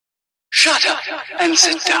Shut up and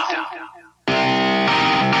sit down.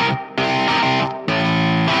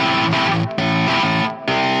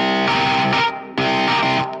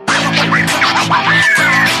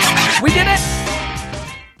 We did it!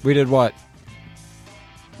 We did what?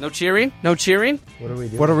 No cheering? No cheering? What are we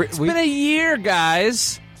doing? It's been a year,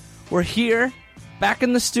 guys. We're here, back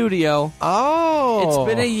in the studio. Oh! It's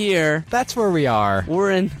been a year. That's where we are.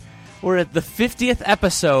 We're at the 50th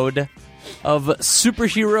episode of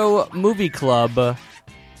Superhero Movie Club.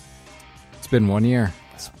 It's been 1 year.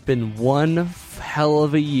 It's been one hell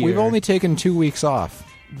of a year. We've only taken 2 weeks off.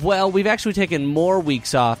 Well, we've actually taken more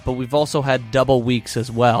weeks off, but we've also had double weeks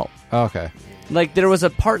as well. Okay. Like, there was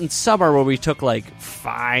a part in summer where we took, like,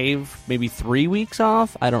 5, maybe 3 weeks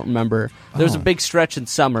off. I don't remember. There was a big stretch in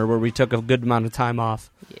summer where we took a good amount of time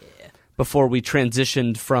off before we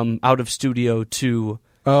transitioned from out of studio to...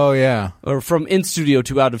 Oh, yeah. Or from in studio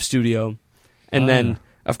to out of studio. And then,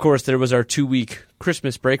 of course, there was our 2-week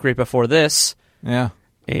Christmas break right before this. Yeah.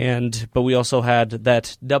 But we also had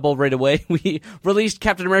that double right away. We released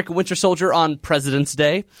Captain America Winter Soldier on President's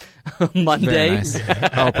Day, Monday. Very nice.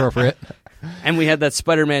 How appropriate. And we had that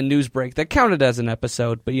Spider-Man news break that counted as an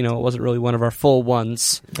episode, but, it wasn't really one of our full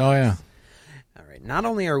ones. Oh, yeah. All right. Not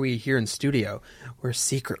only are we here in studio, we're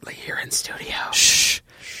secretly here in studio. Shh.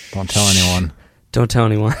 Don't tell anyone. Don't tell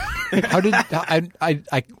anyone. How did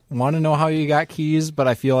I want to know how you got keys, but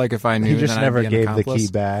I feel like if I knew, He just then never I'd be an gave the accomplice.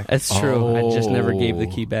 key back. That's true. I just never gave the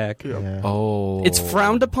key back. Yeah. Oh. It's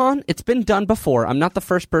frowned upon. It's been done before. I'm not the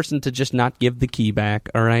first person to just not give the key back,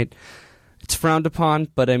 all right? It's frowned upon,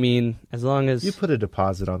 but I mean, as long as... You put a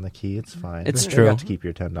deposit on the key, it's fine. It's You true. got to keep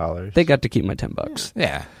your $10. They got to keep my $10.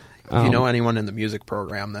 Yeah. If you know anyone in the music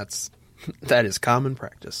program, that is common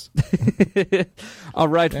practice. All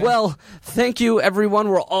right. Yeah. Well, thank you, everyone.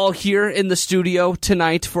 We're all here in the studio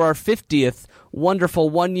tonight for our 50th wonderful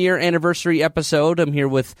 1-year anniversary episode. I'm here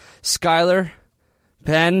with Skylar,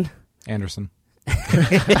 Ben, Anderson,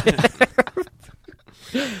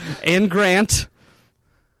 and Grant.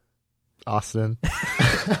 Austin.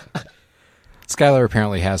 Skylar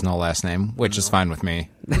apparently has no last name, which is fine with me.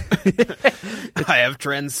 I have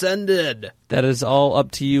transcended. That is all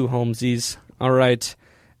up to you, Holmesies. All right.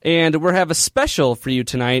 And we have a special for you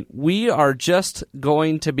tonight. We are just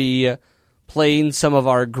going to be playing some of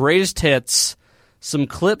our greatest hits, some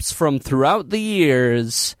clips from throughout the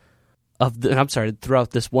years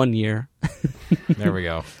throughout this 1 year. There we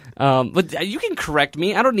go. But you can correct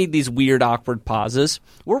me. I don't need these weird, awkward pauses.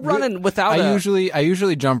 We're running without. I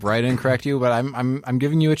usually jump right in and correct you, but I'm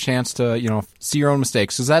giving you a chance to see your own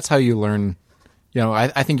mistakes, because that's how you learn.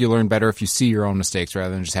 I think you learn better if you see your own mistakes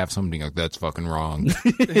rather than just have somebody go, "That's fucking wrong."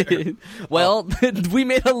 Well, we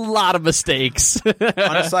made a lot of mistakes.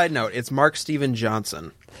 On a side note, it's Mark Steven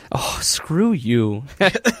Johnson. Oh, screw you.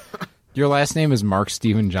 Your last name is Mark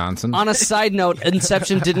Steven Johnson? On a side note,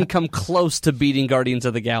 Inception didn't come close to beating Guardians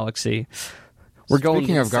of the Galaxy.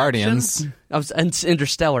 Speaking of Guardians...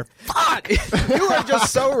 Interstellar. Fuck! You are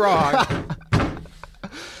just so wrong.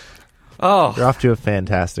 Oh. You're off to a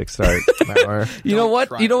fantastic start. You know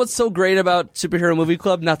what? You know what's so great about Superhero Movie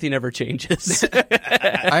Club? Nothing ever changes.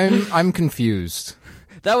 I'm confused.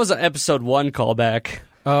 That was an episode 1 callback.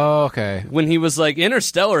 Oh, okay. When he was like,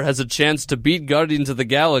 Interstellar has a chance to beat Guardians of the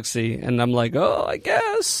Galaxy. And I'm like, oh, I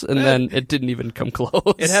guess. And then it didn't even come close.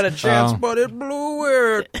 It had a chance, but it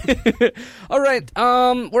blew it. All right.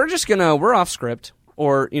 We're off script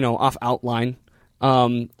or, off outline.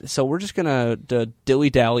 So we're just going to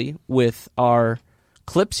dilly-dally with our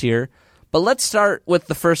clips here. But let's start with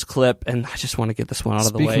the first clip, and I just want to get this one out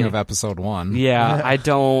of the way. Speaking of episode 1. Yeah, I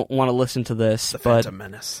don't want to listen to this. The Phantom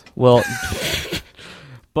Menace. Well...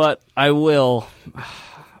 But I will.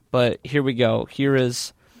 But here we go. Here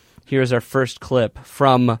is our first clip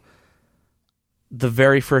from the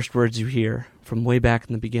very first words you hear from way back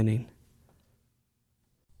in the beginning.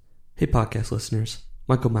 Hey, podcast listeners.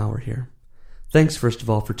 Michael Maurer here. Thanks, first of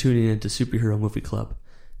all, for tuning in to Superhero Movie Club.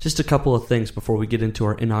 Just a couple of things before we get into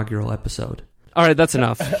our inaugural episode. All right, that's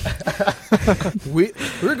enough.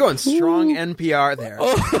 We're going strong NPR there.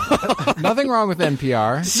 Nothing wrong with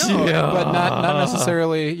NPR, but not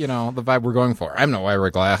necessarily, the vibe we're going for. I'm no Ira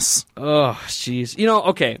Glass. Oh, jeez.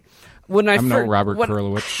 Okay. I'm no Robert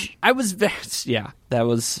Kurlowicz. I was, that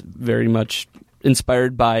was very much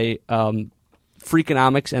inspired by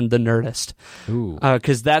Freakonomics and The Nerdist. Ooh.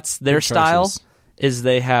 Because that's their style. Choices. Is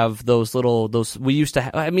they have those we used to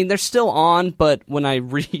have. I mean, they're still on, but when I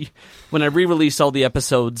re-release all the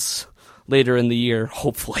episodes later in the year,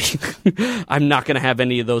 hopefully, I'm not going to have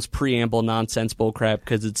any of those preamble nonsense bullcrap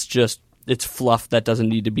because it's just it's fluff that doesn't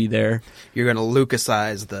need to be there. You're going to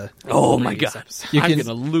Lucasize the. Oh my previous god! episode. I'm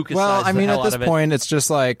gonna Lucasize. Well, I mean, the hell at this out of it. point, it's just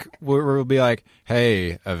like we'll be like,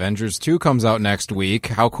 "Hey, Avengers 2 comes out next week.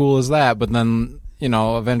 How cool is that?" But then,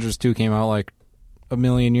 Avengers 2 came out like a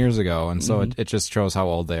million years ago, and so it just shows how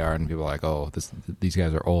old they are, and people are like, "Oh, these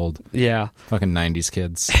guys are old." Yeah. Fucking 90s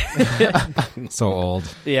kids. So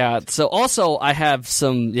old. Yeah. So also I have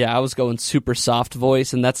some. Yeah, I was going super soft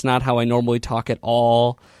voice, and that's not how I normally talk at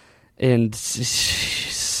all. And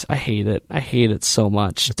I hate it. I hate it so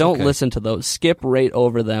much. Don't okay. listen to those. Skip right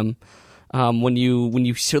over them. When you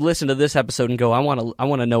listen to this episode and go, I want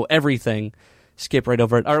to know everything. Skip right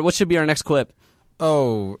over it. All right, what should be our next clip?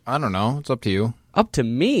 Oh, I don't know. It's up to you. Up to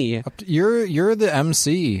me. You're the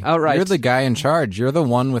MC. All right. You're the guy in charge. You're the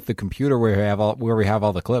one with the computer where we have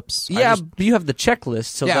all the clips. Yeah, but you have the checklist.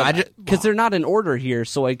 So Yeah, because they're not in order here.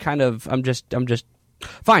 So I'm just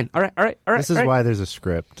fine. All right. This is why there's a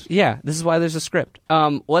script. Yeah, this is why there's a script.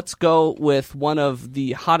 Let's go with one of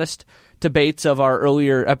the hottest debates of our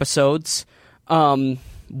earlier episodes.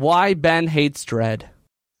 Why Ben hates Dredd.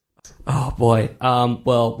 Oh boy.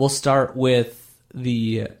 Well, we'll start with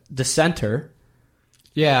the dissenter.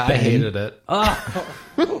 Yeah, I hated it.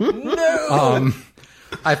 No.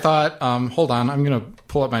 I thought, hold on, I'm going to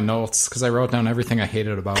pull up my notes because I wrote down everything I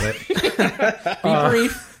hated about it.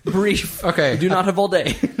 Be brief. Okay. We do not have all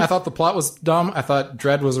day. I thought the plot was dumb. I thought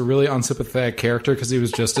Dredd was a really unsympathetic character because he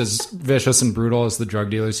was just as vicious and brutal as the drug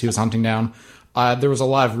dealers he was hunting down. There was a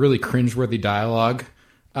lot of really cringeworthy dialogue,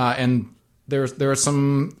 and there were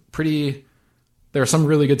some really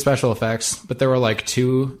good special effects, but there were like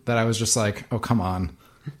two that I was just like, oh, come on.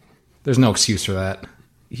 There's no excuse for that.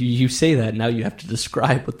 You say that, now you have to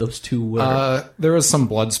describe what those two were. There was some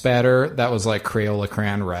blood spatter that was like Crayola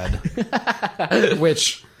crayon red,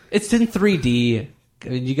 which... It's in 3D.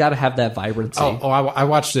 You got to have that vibrancy. I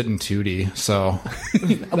watched it in 2D, so...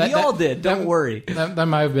 we all did, don't worry. That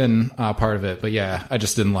might have been part of it, but yeah, I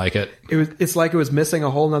just didn't like it. It's like it was missing a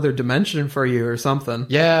whole nother dimension for you or something.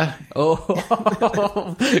 Yeah. Oh,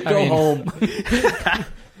 home.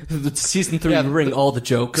 Season 3, Yeah, bring all the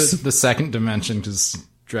jokes. The second dimension, because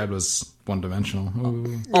Dredd was one-dimensional.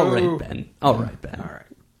 Ooh. All right, Ben. All right.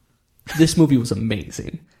 This movie was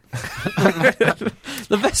amazing.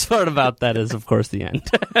 The best part about that is, of course, the end.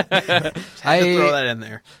 Had to throw that in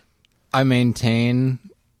there. I maintain...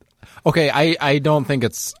 Okay, I don't think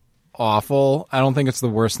it's awful. I don't think it's the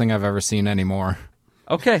worst thing I've ever seen anymore.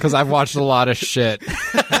 Okay. Because I've watched a lot of shit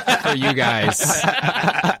for you guys.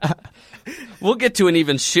 We'll get to an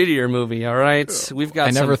even shittier movie, all right? We've got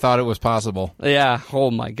I never thought it was possible. Yeah,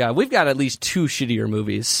 oh my God. We've got at least 2 shittier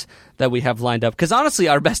movies that we have lined up. Because honestly,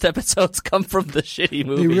 our best episodes come from the shitty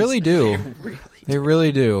movies. They really do. They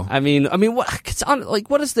really do. I mean,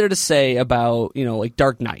 what is there to say about, like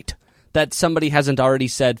Dark Knight that somebody hasn't already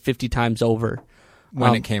said 50 times over?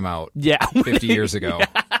 When it came out. Yeah. 50 years ago.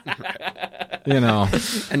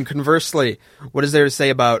 And conversely, what is there to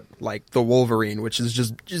say about like the Wolverine, which is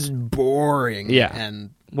just boring,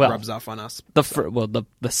 and rubs off on us. The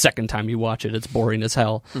second time you watch it, it's boring as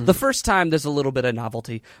hell. Mm-hmm. The first time, there's a little bit of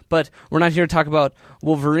novelty, but we're not here to talk about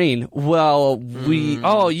Wolverine. Well,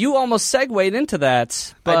 you almost segued into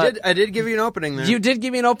that. But I did give you an opening there. You did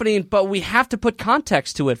give me an opening, but we have to put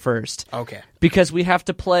context to it first. Okay. Because we have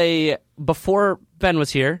to play before Ben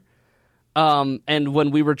was here, and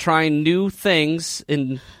when we were trying new things.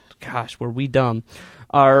 Gosh, were we dumb?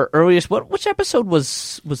 Our earliest, which episode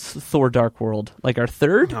was Thor: Dark World? Like our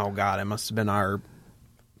third? Oh God, it must have been our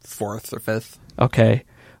 4th or 5th.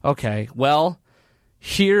 Okay. Well,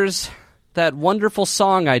 here's that wonderful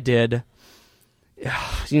song I did.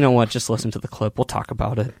 You know what? Just listen to the clip. We'll talk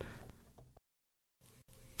about it.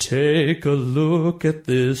 Take a look at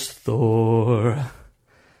this Thor.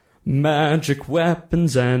 Magic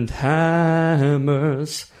weapons and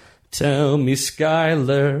hammers. Tell me,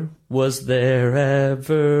 Skylar, was there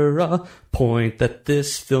ever a point that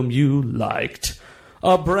this film you liked?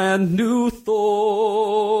 A brand new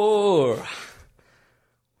Thor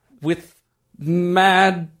with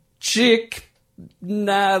magic,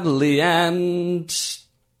 Natalie and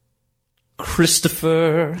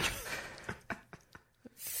Christopher.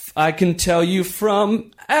 I can tell you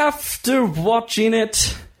from after watching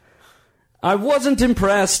it, I wasn't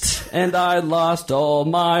impressed, and I lost all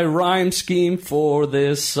my rhyme scheme for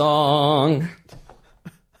this song.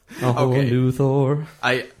 A whole new Thor.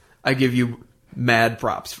 I give you mad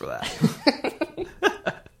props for that.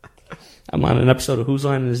 I'm on an episode of Whose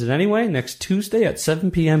Line Is It Anyway? Next Tuesday at 7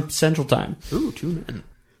 p.m. Central Time. Ooh, tune in.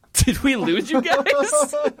 Did we lose you guys?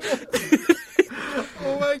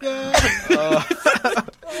 Oh my God.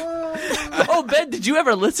 Oh, Ben, did you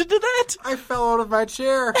ever listen to that? I fell out of my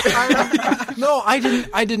chair. No, I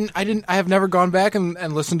didn't. I have never gone back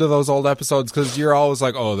and listened to those old episodes because you're always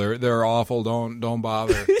like, oh, they're awful. Don't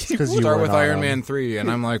bother. Because you Start with on Iron Man 3, and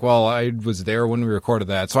I'm like, well, I was there when we recorded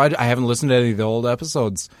that, so I haven't listened to any of the old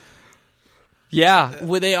episodes. Yeah,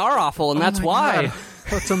 well, they are awful, and that's why. God.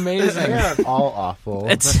 That's amazing. They aren't all awful.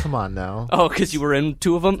 Come on now. Oh, because you were in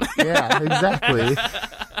 2 of them? Yeah, exactly.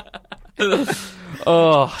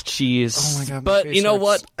 Oh, jeez. Oh my God, but you know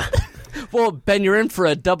what? Well, Ben, you're in for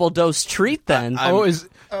a double dose treat then.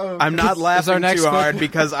 I'm not laughing too hard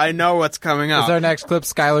because I know what's coming up. Is our next clip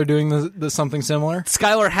Skylar doing the something similar?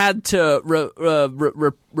 Skylar had to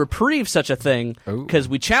reprieve such a thing because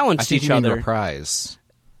we challenged each other. Reprise.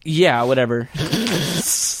 Yeah, whatever.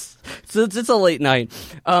 It's a late night.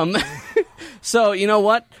 So you know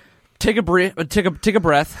what? Take a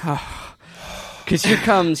breath. Because here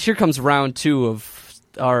comes round 2 of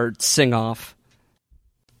our sing off.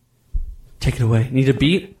 Take it away. Need a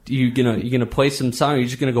beat? You gonna play some song? Or are you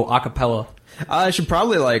just gonna go a cappella? I should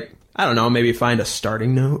probably I don't know, maybe find a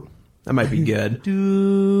starting note. That might be good.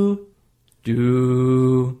 Do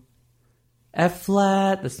F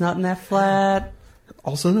flat. That's not an F flat.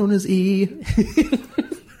 Also known as E.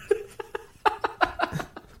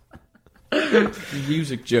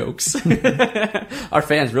 Music jokes. Our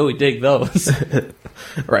fans really dig those.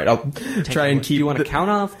 Right, I'll try and keep... Do you want to count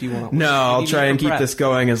off? Do you want? No, I'll try and keep this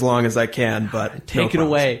going as long as I can, but... Take it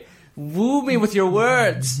away. Woo me with your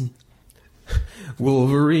words.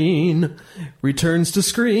 Wolverine returns to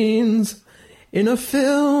screens in a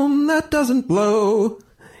film that doesn't blow.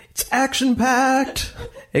 It's action-packed,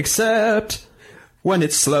 except when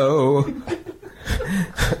it's slow.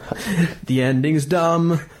 The ending's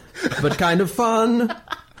dumb, but kind of fun.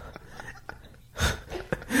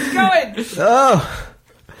 Going! Oh.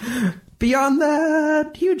 Beyond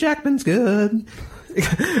that, Hugh Jackman's good.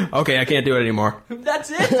 Okay, I can't do it anymore.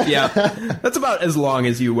 That's it? Yeah. That's about as long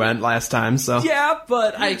as you went last time, so... Yeah,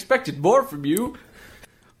 but I expected more from you.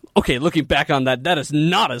 Okay, looking back on that is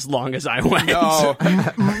not as long as I went. No.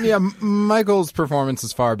 Yeah, Michael's performance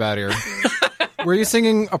is far better. Were you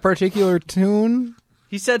singing a particular tune?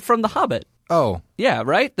 He said from The Hobbit. Oh. Yeah,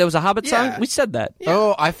 right? There was a Hobbit Yeah. song? We said that. Yeah.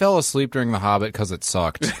 Oh, I fell asleep during The Hobbit because it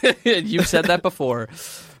sucked. You've said that before.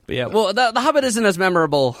 But yeah, well, the Hobbit isn't as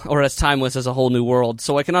memorable or as timeless as A Whole New World,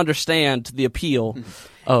 so I can understand the appeal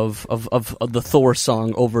of the Thor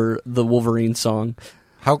song over the Wolverine song.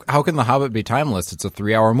 How can The Hobbit be timeless? It's a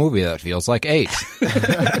 3-hour movie that feels like 8.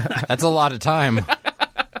 That's a lot of time.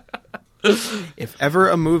 If ever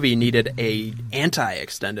a movie needed a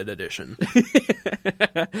anti-extended edition.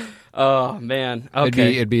 Oh, man.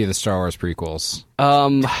 Okay. It'd be the Star Wars prequels.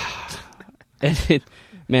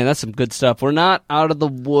 Man, that's some good stuff. We're not out of the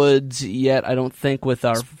woods yet, I don't think, with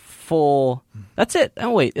our full... That's it.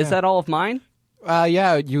 Oh, wait. Is that all of mine?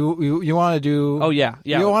 Yeah, you want to do... Oh, yeah.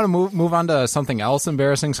 You want to move on to something else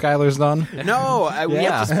embarrassing Skylar's done? No, we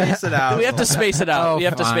have to space it out. We have to space it out. We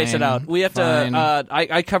have to space it out. We have to...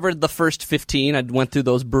 I covered the first 15. I went through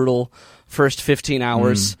those brutal first 15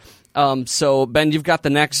 hours. So, Ben, you've got the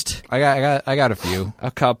next... I got a few. A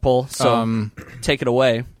couple. So, take it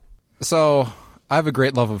away. So, I have a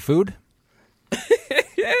great love of food.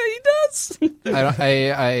 Yeah, he does.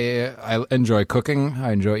 I enjoy cooking.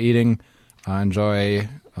 I enjoy eating. I enjoy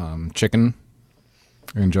chicken.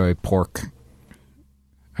 I enjoy pork.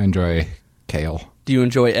 I enjoy kale. Do you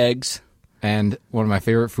enjoy eggs? And one of my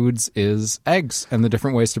favorite foods is eggs and the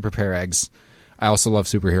different ways to prepare eggs. I also love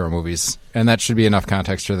superhero movies. And that should be enough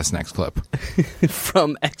context for this next clip.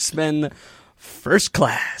 From X-Men First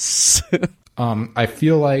Class. I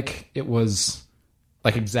feel like it was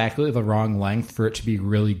like exactly the wrong length for it to be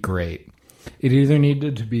really great. It either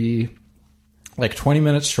needed to be like 20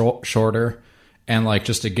 minutes shorter and like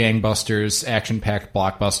just a gangbusters action-packed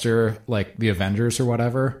blockbuster like The Avengers or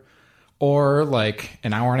whatever, or like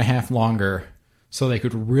an hour and a half longer so they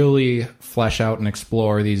could really flesh out and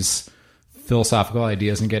explore these philosophical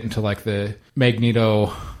ideas and get into like the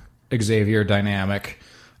Magneto Xavier dynamic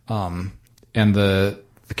and the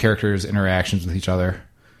characters' interactions with each other.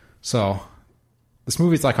 So this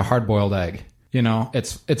movie's like a hard-boiled egg. You know,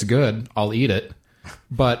 it's good. I'll eat it.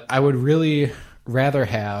 But I would really rather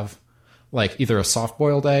have like either a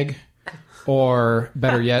soft-boiled egg or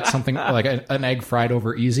better yet, something like an egg fried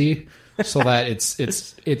over easy so that it's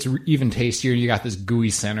even tastier. You got this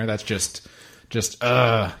gooey center that's just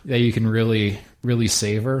that you can really, really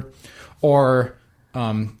savor. Or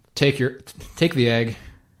take the egg,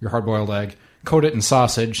 your hard-boiled egg, coat it in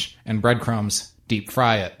sausage and breadcrumbs, deep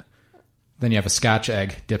fry it. Then you have a Scotch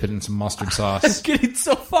egg, dip it in some mustard sauce. Getting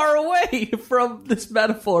so far away from this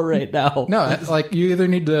metaphor right now. No, like you either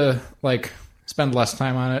need to like spend less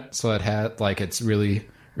time on it so it's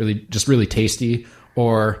really tasty,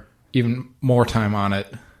 or even more time on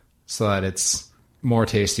it so that it's more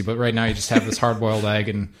tasty. But right now you just have this hard-boiled egg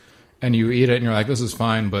and you eat it and you're like, this is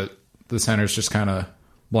fine, but the center's just kind of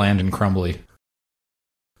bland and crumbly.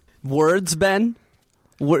 Words, Ben?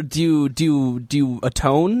 Do you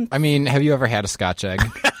atone? I mean, have you ever had a Scotch egg?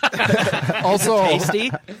 Also,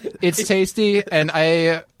 Tasty? it's tasty, and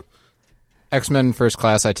X-Men First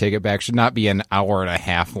Class, I take it back, should not be an hour and a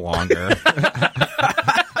half longer.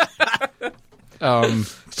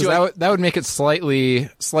 That would make it slightly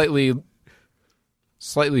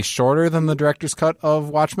shorter than the director's cut of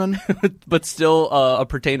Watchmen. But still a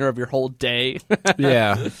pertainer of your whole day.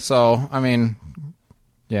 Yeah. So, I mean,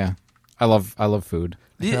 yeah. I love food.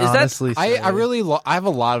 Is Honestly, I have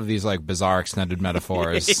a lot of these like bizarre extended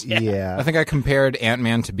metaphors. yeah. I think I compared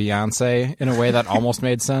Ant-Man to Beyonce in a way that almost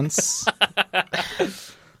made sense.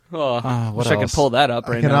 what what wish I could else? pull that up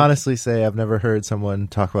I right can now. honestly say I've never heard someone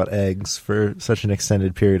talk about eggs for such an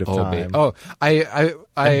extended period of time.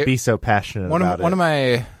 I be so passionate about it. One of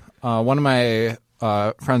my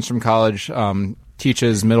friends from college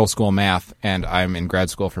teaches middle school math, and I'm in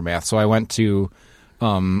grad school for math. So I went to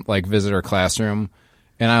visit her classroom,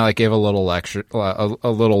 and I like gave a little lecture,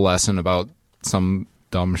 a little lesson about some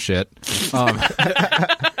dumb shit.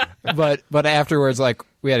 But afterwards, like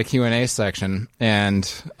we had a Q&A section, and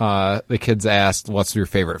the kids asked, "What's your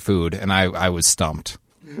favorite food?" And I was stumped.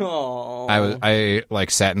 Aww. I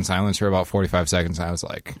like sat in silence for about 45 seconds. And I was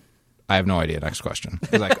like, I have no idea. Next question.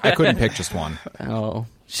 I couldn't pick just one. Oh,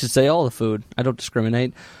 you should say all the food. I don't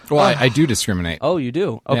discriminate. Well, I do discriminate. Oh, you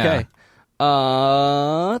do? Okay.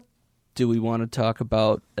 Do we want to talk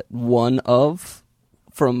about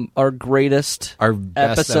from our greatest Our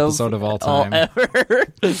best episode of all time. Ever?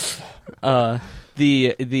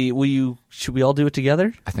 Should we all do it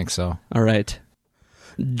together? I think so. All right.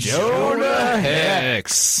 Jonah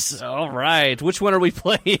Hex. All right. Which one are we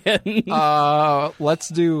playing? Let's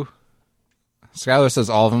do. Skylar says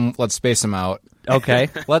all of them. Let's space them out. Okay.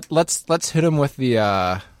 Let's hit him with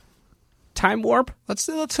the Time warp? Let's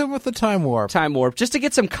hit him with the time warp. Time warp, just to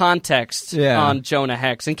get some context on Jonah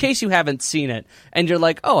Hex, in case you haven't seen it and you're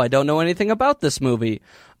like, oh, I don't know anything about this movie.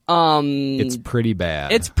 It's pretty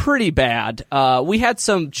bad. It's pretty bad. We had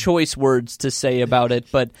some choice words to say about it,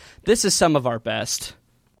 but this is some of our best.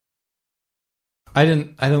 I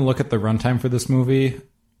didn't look at the runtime for this movie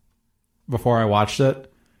before I watched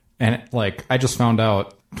it, and I just found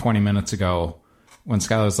out 20 minutes ago when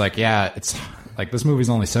Skylar was like, "Yeah, it's like this movie's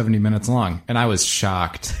only 70 minutes long," and I was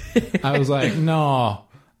shocked. I was like, "No,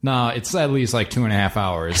 it's at least like 2.5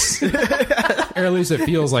 hours." Or at least it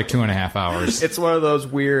feels like 2.5 hours. It's one of those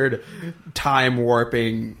weird time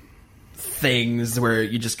warping things where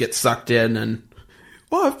you just get sucked in and,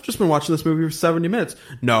 well, I've just been watching this movie for 70 minutes.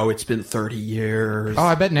 No, it's been 30 years. Oh,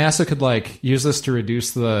 I bet NASA could use this to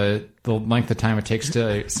reduce the length of time it takes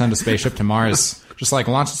to send a spaceship to Mars. Just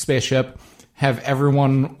launch a spaceship, have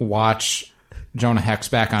everyone watch Jonah Hex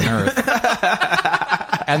back on Earth.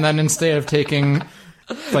 And then instead of taking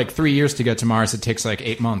 3 years to get to Mars, it takes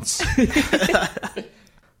 8 months.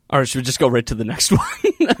 All right, should we just go right to the next one?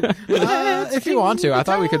 If you want to. I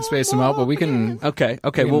thought we could space them out, but we can... Okay.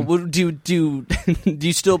 Well, do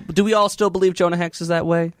we all still believe Jonah Hex is that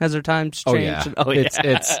way? Has their time changed? Oh, yeah.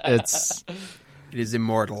 It's It is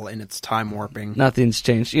immortal in its time warping. Nothing's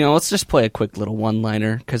changed. Let's just play a quick little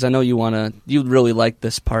one-liner, because I know you really like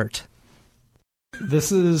this part.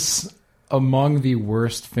 This is among the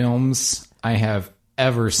worst films I have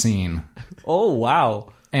ever seen. Oh,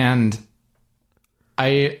 wow. And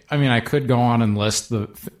I mean, I could go on and list the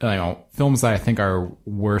films that I think are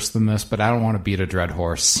worse than this, but I don't want to beat a dead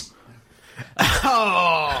horse.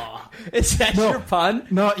 Oh, is that your pun?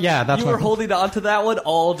 No, yeah, that's you were holding on to that one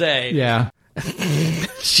all day. Yeah.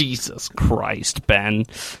 Jesus Christ, Ben.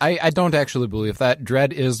 I don't actually believe that.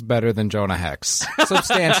 Dredd is better than Jonah Hex.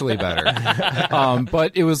 Substantially better.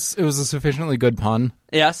 But it was a sufficiently good pun.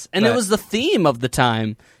 Yes, and it was the theme of the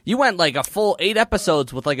time. You went a full 8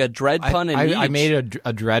 episodes with a Dredd pun in each. I made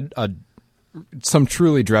some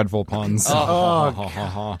truly dreadful puns.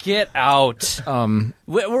 Get out.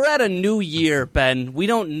 We're at a new year, Ben. We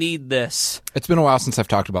don't need this. It's been a while since I've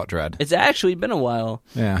talked about Dredd. It's actually been a while.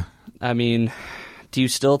 Yeah. I mean, do you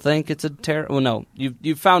still think it's a terrible... Well, no.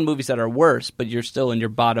 You've found movies that are worse, but you're still in your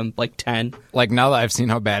bottom, 10. Now that I've seen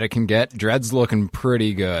how bad it can get, Dredd's looking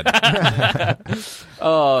pretty good.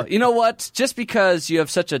 You know what? Just because you have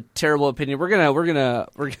such a terrible opinion, we're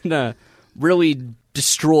gonna really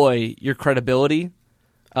destroy your credibility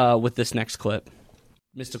with this next clip.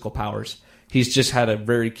 Mystical powers. He's just had a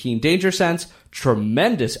very keen danger sense,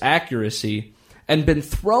 tremendous accuracy, and been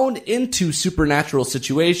thrown into supernatural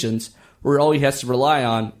situations where all he has to rely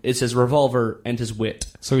on is his revolver and his wit.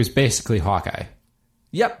 So he's basically Hawkeye.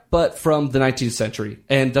 Yep, but from the 19th century,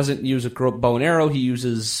 and doesn't use a bow and arrow. He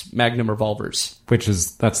uses Magnum revolvers.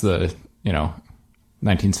 That's the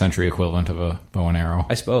 19th century equivalent of a bow and arrow.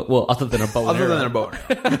 I suppose. Well, other than a bow and arrow. Other than a bow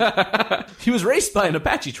and arrow. He was raised by an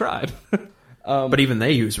Apache tribe. But even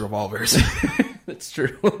they use revolvers. That's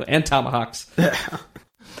true. And tomahawks.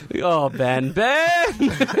 Oh, Ben. When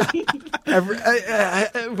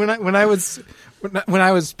I was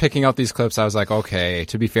picking out these clips, I was like, okay,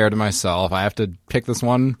 to be fair to myself, I have to pick this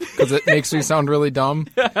one because it makes me sound really dumb.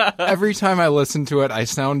 Every time I listen to it, I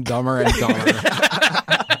sound dumber and dumber.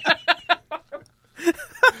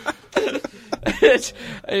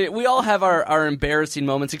 We all have our embarrassing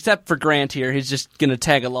moments, except for Grant here. He's just going to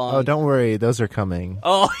tag along. Oh, don't worry. Those are coming.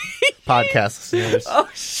 Oh, Podcast listeners. Oh,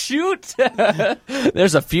 shoot.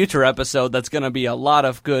 There's a future episode that's going to be a lot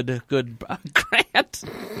of good Grant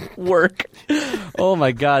work. Oh,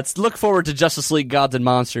 my God. Look forward to Justice League Gods and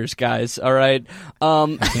Monsters, guys. All right?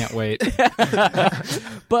 I can't wait.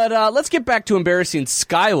 But let's get back to embarrassing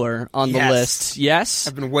Skylar on the list. Yes?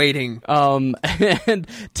 I've been waiting. And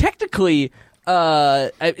technically...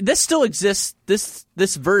 this still exists.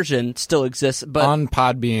 This version still exists, but on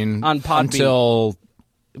Podbean until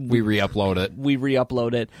we re-upload it.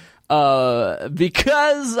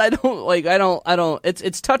 Because I don't.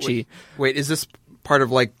 It's touchy. Wait, is this part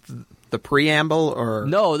of like the preamble or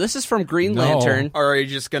no? This is from Green Lantern. Or are you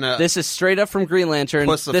just gonna? This is straight up from Green Lantern.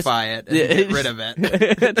 Pussify it and get rid of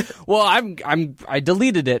it. Well, I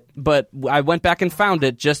deleted it, but I went back and found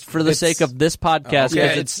it just for the sake of this podcast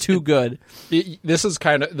because it's too good. This is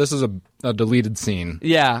a deleted scene.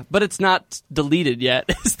 Yeah, but it's not deleted yet.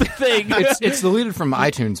 Is the thing. It's deleted from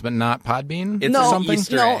iTunes, but not Podbean. It's something.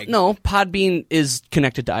 Easter egg. No. Podbean is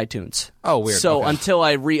connected to iTunes. Oh, weird. So okay. Until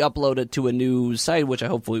I re-upload it to a new site, which I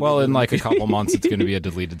hopefully will. Well, in like a couple months, it's going to be a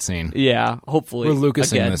deleted scene. Yeah, hopefully. We're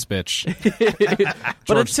Lucasing again. this bitch.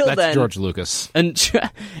 But until that's then, George Lucas. And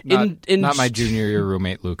not my junior year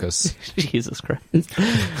roommate Lucas. Jesus Christ.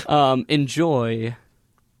 Enjoy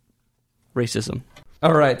racism.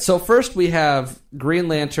 All right, so first we have Green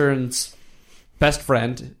Lantern's best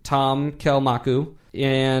friend, Tom Kelmaku,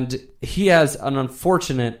 and he has an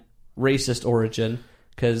unfortunate racist origin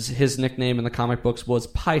because his nickname in the comic books was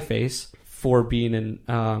Pieface for being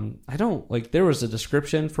there was a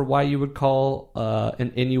description for why you would call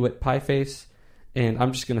an Inuit Pieface, and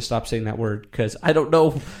I'm just going to stop saying that word because I don't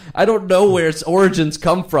know where its origins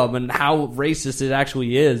come from and how racist it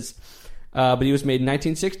actually is. But he was made in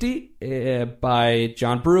 1960 by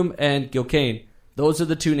John Broome and Gil Kane. Those are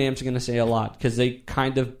the two names I'm going to say a lot because they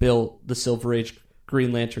kind of built the Silver Age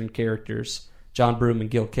Green Lantern characters, John Broome and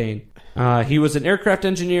Gil Kane. He was an aircraft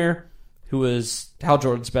engineer who was Hal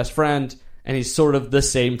Jordan's best friend, and he's sort of the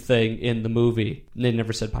same thing in the movie. They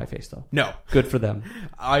never said Pieface, though. No. Good for them.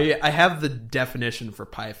 I have the definition for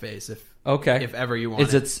Pieface if ever you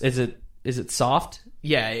want it. Is it soft?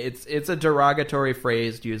 Yeah, it's a derogatory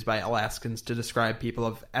phrase used by Alaskans to describe people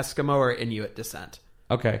of Eskimo or Inuit descent.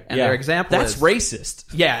 Okay. And their example That's racist.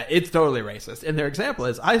 Yeah, it's totally racist. And their example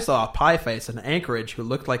is, I saw a Pieface in Anchorage who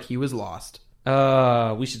looked like he was lost.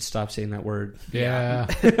 We should stop saying that word. Yeah.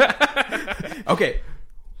 Okay.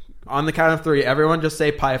 On the count of three, everyone just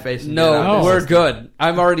say Pieface. No, we're good.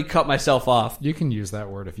 I've already cut myself off. You can use that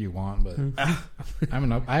word if you want, but I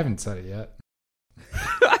haven't said it yet.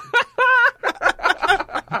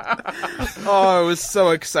 Oh, I was so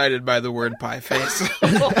excited by the word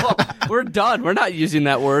Pieface. We're done. We're not using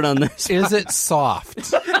that word on this. Is it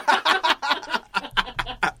soft?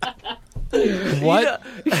 What?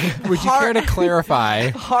 Would you care to clarify?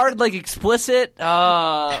 Hard, like explicit.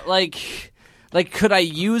 Like could I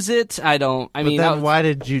use it? I don't. Why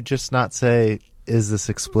did you just not say? Is this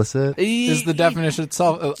explicit? Is the definition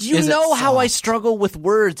itself? You know how I struggle with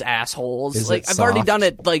words, assholes. Is like it I've already soft? done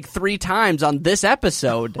it like 3 times on this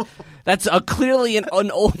episode. That's clearly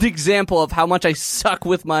an old example of how much I suck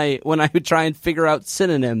with when I would try and figure out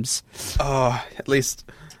synonyms. Oh, at least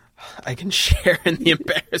I can share in the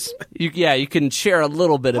embarrassment. You can share a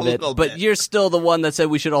little bit of it, but bit. you're still the one that said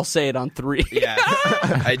we should all say it on 3. Yeah,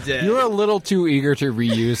 I did. You're a little too eager to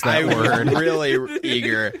reuse that word. I'm really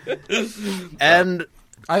eager. And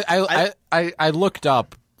I looked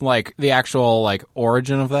up like the actual like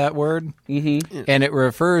origin of that word, and it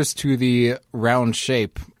refers to the round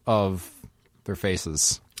shape of their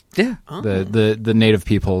faces. Yeah. The native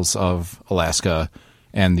peoples of Alaska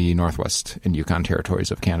and the Northwest and Yukon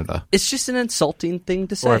territories of Canada. It's just an insulting thing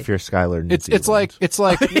to say. Or if you're Skylar, New It's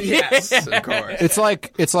like Yes, of course.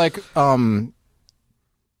 it's like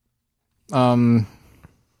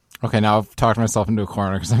okay, now I've talked myself into a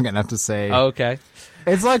corner because I'm gonna have to say Okay.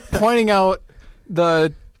 it's like pointing out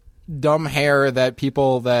the dumb hair that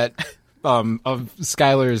people that of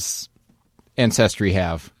Skylar's ancestry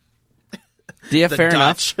have. Yeah, The fair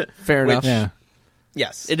Dutch, enough. Fair enough. Yeah.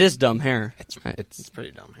 Yes. It is dumb hair. It's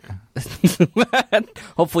pretty dumb here.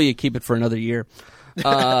 Hopefully you keep it for another year.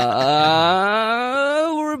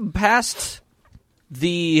 We're past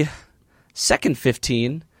the second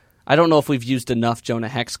 15. I don't know if we've used enough Jonah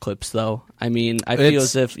Hex clips, though. I mean, I feel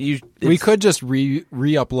It's- as if We could just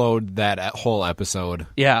re-upload that whole episode.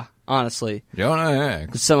 Yeah, honestly. Jonah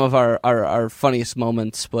Hex. Some of our funniest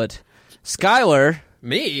moments. But, Skylar,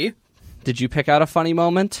 Me? did you pick out a funny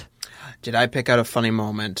moment? Did I pick out a funny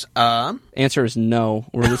moment? Answer is no.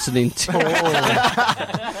 We're listening to...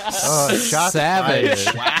 shots Savage.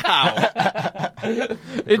 fired.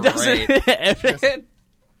 It doesn't...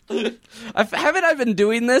 Haven't I been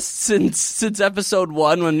doing this since episode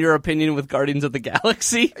 1 when your opinion with Guardians of the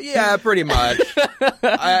Galaxy? Yeah, pretty much.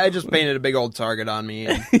 I just painted a big old target on me.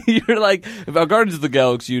 And You're like, about Guardians of the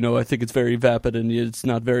Galaxy, I think it's very vapid and it's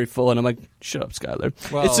not very full. And I'm like, shut up, Skylar.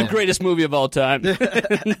 Well- It's the greatest movie of all time.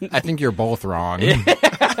 I think you're both wrong.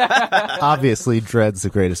 Obviously, Dread's the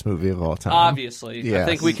greatest movie of all time. Obviously. I Yes.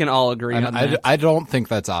 think we can all agree on that. I don't think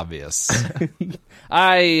that's obvious.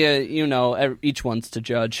 Each one's to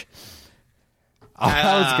judge. Oh,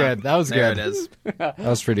 that was good. That was there good. it is. That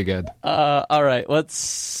was pretty good. All right,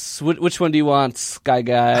 which one do you want, Sky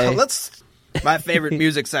Guy? My favorite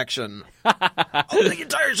music section of the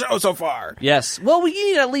entire show so far. Yes. Well, we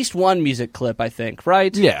need at least one music clip, I think,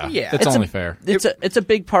 right? Yeah, Yeah. It's It's only a- fair. It's a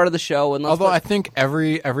big part of the show. And Although I think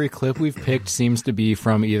every clip we've picked seems to be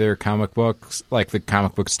from either comic books, like the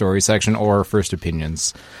comic book story section, or First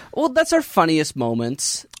Opinions. well, that's our funniest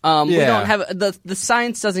moments. We Yeah. don't have the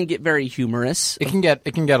science doesn't get very humorous. It can get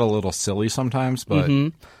a little silly sometimes, but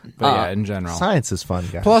yeah, in general. Science is fun,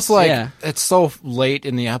 guys. Plus, Yeah. it's so late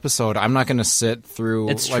in the episode. I'm not going to sit through.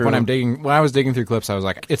 It's like true. when I was digging through clips, I was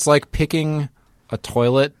like, it's like picking a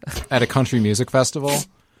toilet at a country music festival.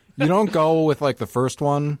 You don't go with like the first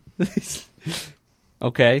one.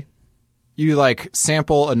 Okay. You like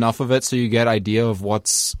sample enough of it so you get idea of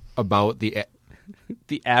what's about the.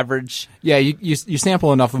 The average. Yeah, you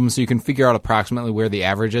sample enough of them so you can figure out approximately where the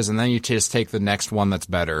average is, and then you just take the next one that's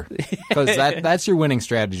better because that's your winning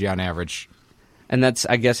strategy on average. And that's,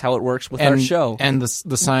 I guess, how it works with our show. And the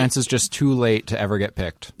science is just too late to ever get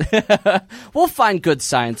picked. We'll find good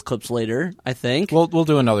science clips later, I think. We'll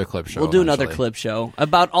do another clip show. We'll do another eventually. clip show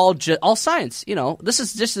about all science. This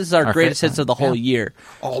is our greatest hits of the whole year.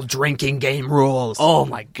 All drinking game rules. Oh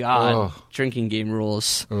my god. Oh. Drinking game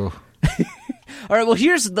rules. Oh. All right, well,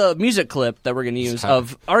 here's the music clip that we're going to use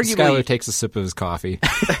of Skylar arguably takes a sip of his coffee.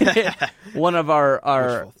 one of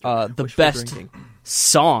our the best drinking.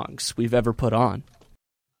 songs we've ever put on.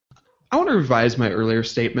 I want to revise my earlier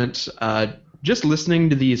statement. Just listening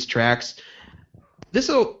to these tracks, this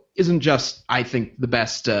isn't just, I think, the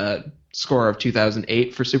best score of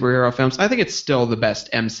 2008 for superhero films. I think it's still the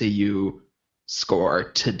best MCU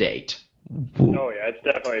score to date. Oh yeah, it's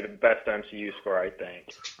definitely the best MCU score, I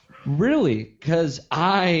think. Really? Because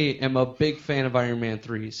I am a big fan of Iron Man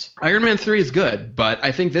 3's. Iron Man 3 is good, but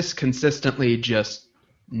I think this consistently just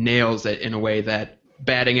nails it in a way that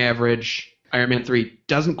batting average Iron Man 3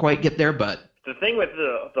 doesn't quite get there, but The thing with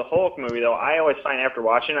the Hulk movie, though, I always find after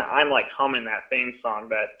watching it, I'm like humming that theme song,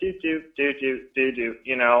 that do-do-do-do-do-do,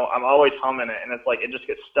 I'm always humming it, and it's like it just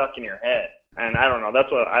gets stuck in your head. And I don't know,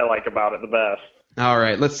 that's what I like about it the best. all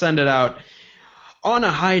right, let's send it out on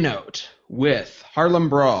a high note with Harlem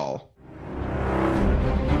Brawl.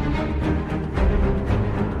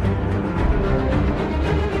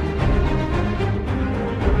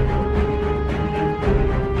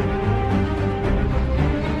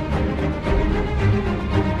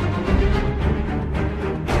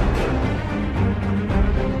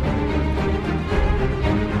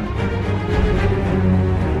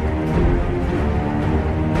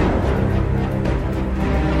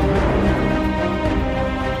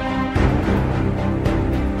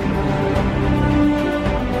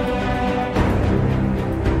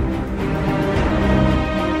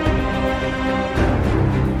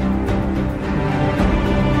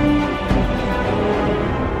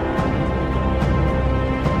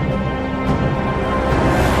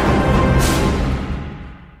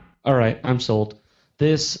 All right, I'm sold.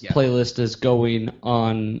 This playlist is going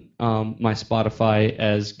on my Spotify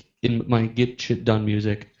as in my Get Shit Done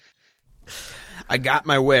music. I got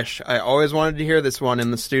my wish. I always wanted to hear this one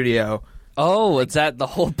in the studio. Oh, is that the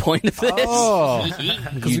whole point of this? Oh,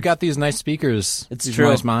 because we got these nice speakers. It's these true.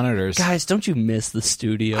 Nice monitors. Guys, don't you miss the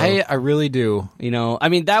studio? I really do. You know, I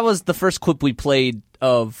mean, that was the first clip we played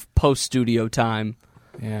of post-studio time.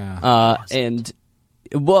 Yeah. And,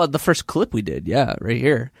 well, the first clip we did, yeah, right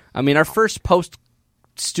here. I mean, our first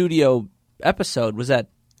post-studio episode, was that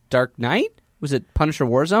Dark Knight? Was it Punisher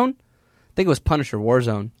Warzone? I think it was Punisher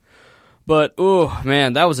Warzone. But, oh,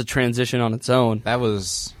 man, that was a transition on its own. That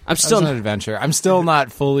was I'm still an adventure. I'm still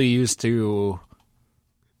not fully used to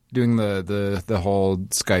doing the whole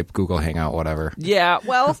Skype, Google Hangout, whatever. Yeah,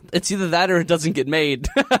 well, it's either that or it doesn't get made.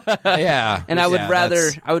 Yeah. And I would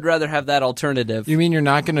yeah, rather have that alternative. You mean you're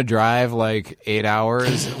not going to drive like 8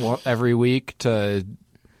 hours every week to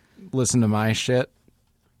listen to my shit?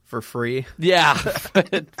 For free? Yeah,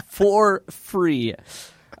 for free.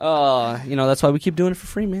 That's why we keep doing it for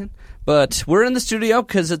free, man. But we're in the studio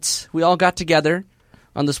because we all got together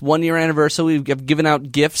on this 1-year anniversary. We've given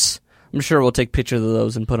out gifts. I'm sure we'll take pictures of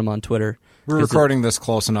those and put them on Twitter. We're recording this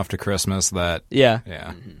close enough to Christmas that... Yeah.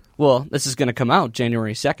 Yeah. Well, this is going to come out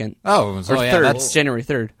January 2nd. Oh, or so 3rd. yeah, It's January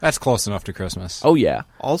 3rd. That's close enough to Christmas. Oh, yeah.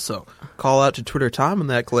 Also, call out to Twitter Tom in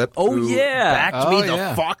that clip. Oh, who yeah. Backed me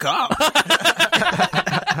the fuck up.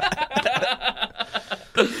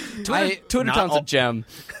 Twitter Tom's a gem.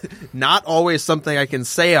 Not always something I can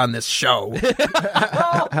say on this show.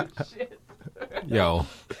 Yo.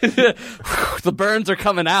 The burns are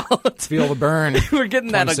coming out. Feel the burn. We're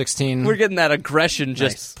getting that 2016. We're getting that aggression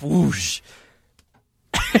just whoosh.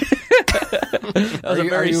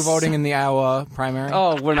 Are you voting in the Iowa primary?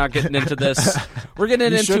 Oh, we're not getting into this. We're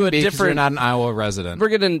getting You into shouldn't a be, 'cause different. You're not an Iowa resident. We're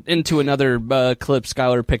getting into another clip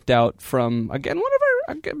Skylar picked out from, again, one of our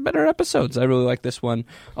better episodes. I really like this one,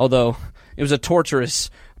 although it was a torturous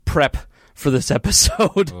prep for this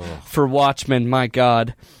episode for Watchmen. My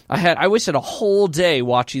God, I wasted a whole day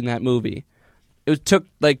watching that movie. It took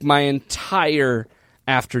like my entire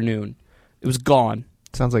afternoon. It was gone.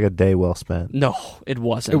 Sounds like a day well spent. No, it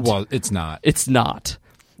wasn't. It's not. It's not.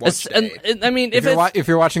 I mean, if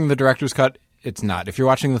you're watching the director's cut, it's not. If you're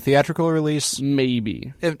watching the theatrical release,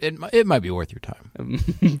 maybe it might be worth your time.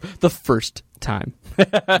 The first time.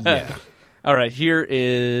 Yeah. All right, here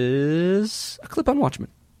is a clip on Watchmen.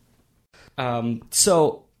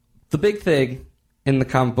 So the big thing in the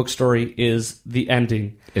comic book story is the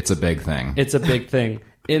ending. It's a big thing. It's a big thing.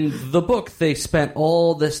 In the book, they spent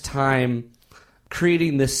all this time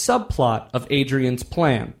creating this subplot of Adrian's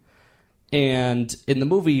plan. And in the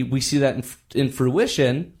movie, we see that in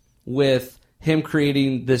fruition with him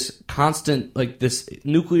creating this constant, like this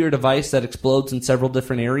nuclear device that explodes in several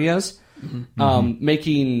different areas,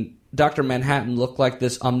 making Dr. Manhattan look like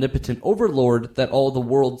this omnipotent overlord that all the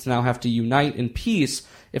worlds now have to unite in peace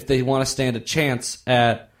if they want to stand a chance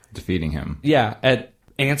at defeating him. Yeah, at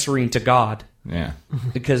answering to God. Yeah.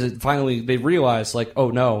 Because finally they realize, like,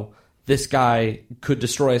 oh no, this guy could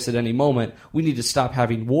destroy us at any moment. We need to stop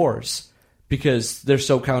having wars because they're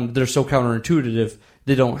so counterintuitive.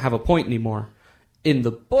 They don't have a point anymore. In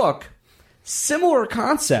the book, similar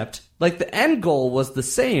concept. Like the end goal was the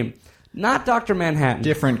same. Not Dr. Manhattan.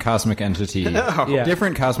 Different cosmic entity. Yeah.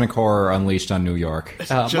 Different cosmic horror unleashed on New York.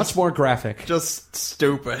 Much more graphic. Just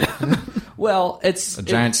stupid. Well, it's a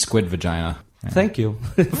giant squid vagina. Yeah. Thank you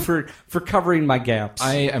for covering my gaps.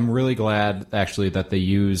 I am really glad, actually, that they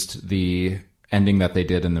used the ending that they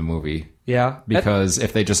did in the movie. Yeah. Because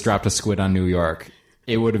if they just dropped a squid on New York,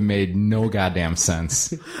 it would have made no goddamn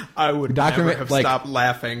sense. I would never have stopped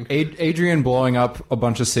laughing. Adrian blowing up a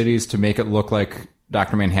bunch of cities to make it look like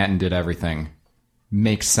Dr. Manhattan did everything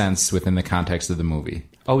makes sense within the context of the movie.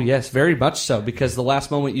 Oh, yes, very much so, because the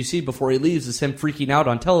last moment you see before he leaves is him freaking out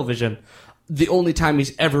on television. The only time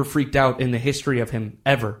he's ever freaked out in the history of him,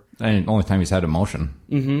 ever. And the only time he's had emotion.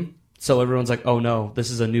 Mm-hmm. So everyone's like, oh no, this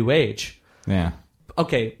is a new age. Yeah.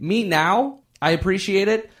 Okay, me now, I appreciate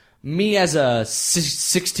it. Me as a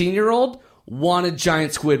 16-year-old wanted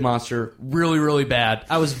Giant Squid Monster really, really bad.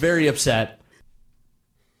 I was very upset.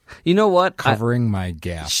 You know what? Covering my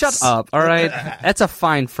gaps. Shut up, all right? That's a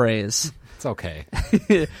fine phrase. It's okay.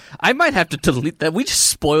 I might have to delete that. We just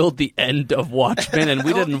spoiled the end of Watchmen, and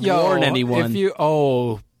we didn't warn anyone.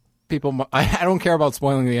 People, I don't care about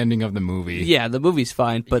spoiling the ending of the movie. Yeah, the movie's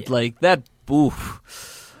fine, but like that,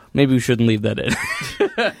 oof, maybe we shouldn't leave that in.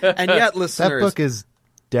 And yet, listeners, that book is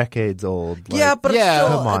decades old. Like, yeah, but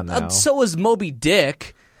come on now. So is Moby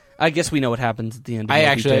Dick. I guess we know what happens at the end of I Moby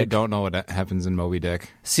actually Dick. don't know what happens in Moby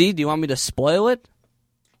Dick. See, do you want me to spoil it?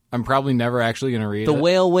 I'm probably never actually going to read The it.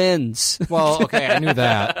 whale wins. Well, okay, I knew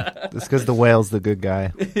that. It's because the whale's the good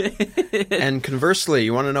guy. And conversely,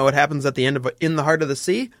 you want to know what happens at the end of In the Heart of the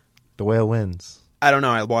Sea? The whale wins. I don't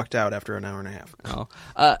know. I walked out after an hour and a half. Oh.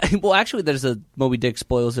 Well, actually, there's a Moby Dick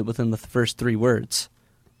spoils it within the first 3 words.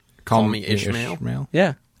 Call me Ishmael.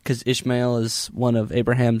 Yeah, because Ishmael is one of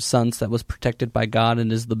Abraham's sons that was protected by God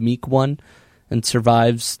and is the meek one and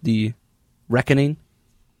survives the reckoning.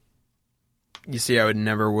 You see, I would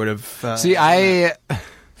have. See,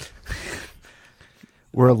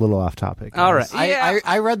 We're a little off topic. All right.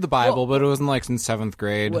 I read the Bible, but it wasn't like since 7th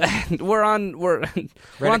grade. We're on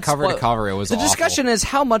cover to cover. It was the awful. discussion is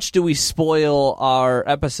how much do we spoil our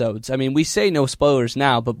episodes? I mean, we say no spoilers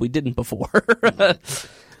now, but we didn't before.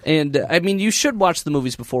 And I mean, you should watch the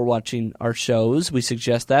movies before watching our shows. We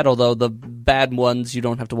suggest that, although the bad ones you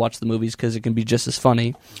don't have to watch the movies because it can be just as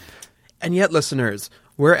funny. And yet, listeners,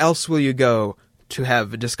 where else will you go to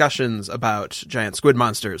have discussions about giant squid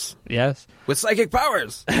monsters Yes. with psychic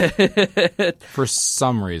powers? For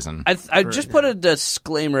some reason. I just put a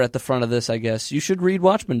disclaimer at the front of this, I guess. You should read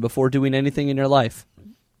Watchmen before doing anything in your life.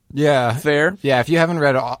 Yeah. Fair? Yeah, if you haven't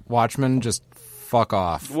read Watchmen, just fuck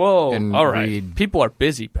off. Whoa. And All right. People are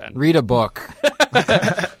busy, Ben. Read a book.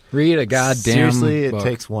 Read a goddamn Seriously, book. it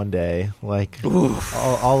takes one day. Like,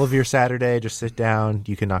 all of your Saturday, just sit down.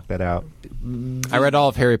 You can knock that out. I read all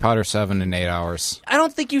of Harry Potter 7 in 8 hours. I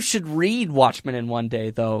don't think you should read Watchmen in one day,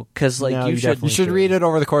 though, because No, you You definitely should read it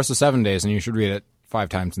over the course of 7 days, and you should read it 5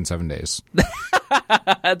 times in 7 days.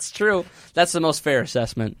 That's true. That's the most fair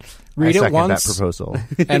assessment. Read I it second once, that proposal.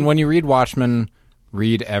 and when you read Watchmen,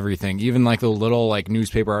 read everything, even like the little like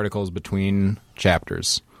newspaper articles between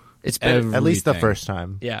chapters. It's better. At least the Everything. first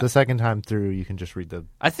time. Yeah. The second time through, you can just read the.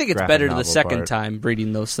 I think it's graphic better the novel second part. time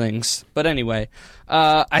reading those things. But anyway,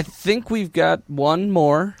 I think we've got one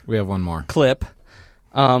more We have one more. clip.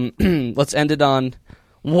 Let's end it on.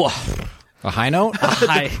 Whoa. A high note?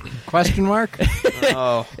 Question mark?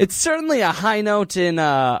 Oh, It's certainly a high note in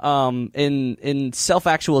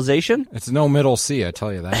self-actualization. It's no middle C, I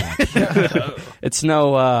tell you that. It's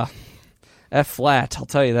no F flat. I'll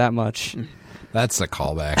tell you that much. That's a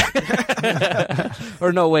callback.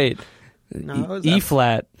 Or no, wait, no, it was E F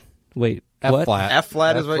flat. Wait, F what? flat. F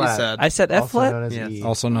flat is F what flat. you said. I said F Also flat. known as Yes. E.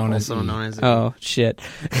 Also known as Also E. known as Oh shit!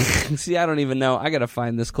 See, I don't even know. I gotta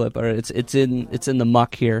find this clip, or it's in the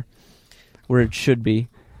muck here, where it should be.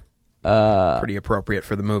 pretty appropriate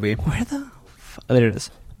for the movie. Where the? There it is.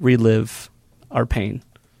 Relive our pain.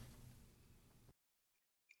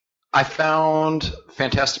 I found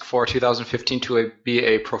Fantastic Four 2015 to be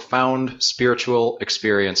a profound spiritual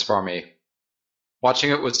experience for me.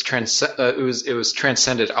 Watching it was it was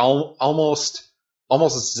transcended, almost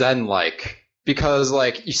zen-like, because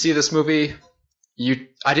like you see this movie,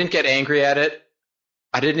 I didn't get angry at it.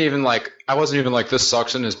 I wasn't even like, this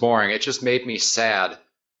sucks and is boring. It just made me sad,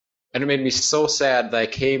 and it made me so sad that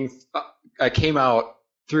I came out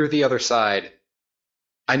through the other side.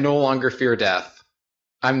 I no longer fear death.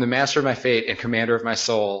 I'm the master of my fate and commander of my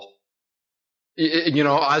soul. You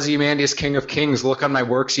know, Ozymandias, King of Kings, look on my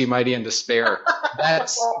works, ye mighty in despair.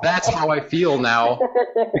 That's how I feel now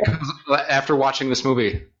after watching this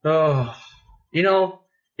movie. Oh, you know,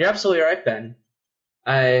 you're absolutely right, Ben.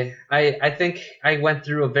 I think I went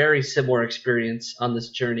through a very similar experience on this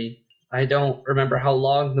journey. I don't remember how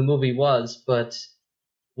long the movie was, but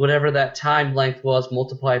whatever that time length was,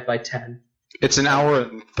 multiplied by 10. It's an hour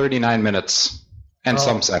and 39 minutes and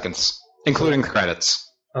some seconds, including the credits.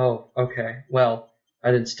 Oh, okay. Well,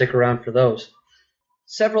 I didn't stick around for those.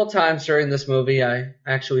 Several times during this movie, I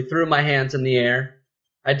actually threw my hands in the air.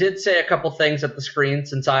 I did say a couple things at the screen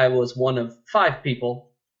since I was one of 5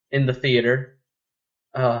 people in the theater.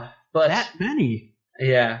 But That many?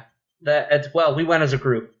 yeah, well, we went as a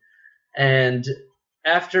group, and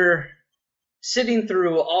after sitting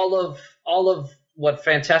through all of what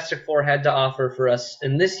Fantastic Four had to offer for us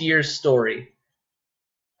in this year's story,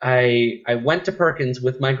 I went to Perkins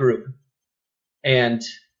with my group, and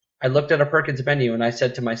I looked at a Perkins menu and I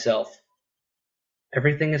said to myself,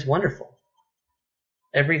 everything is wonderful.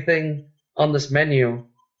 Everything on this menu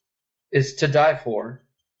is to die for.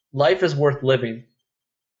 Life is worth living,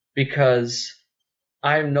 because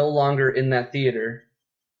I'm no longer in that theater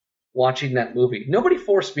watching that movie. Nobody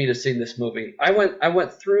forced me to see this movie. I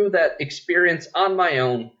went through that experience on my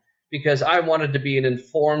own because I wanted to be an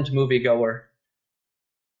informed moviegoer.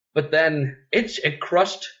 But then it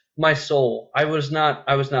crushed my soul. I was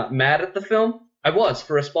not mad at the film. I was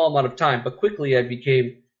for a small amount of time, but quickly I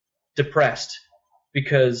became depressed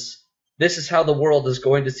because this is how the world is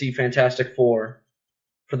going to see Fantastic Four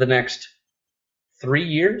for the next 3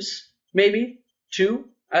 years, maybe 2.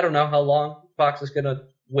 I don't know how long Fox is going to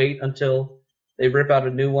wait until they rip out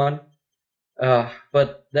a new one.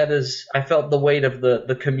 But I felt the weight of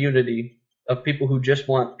the community of people who just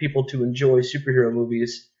want people to enjoy superhero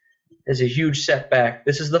movies as a huge setback.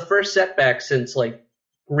 This is the first setback since like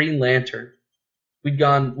Green Lantern. We'd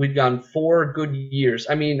gone 4 good years.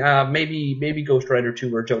 I mean, maybe Ghost Rider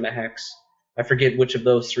 2 or Jonah Hex. I forget which of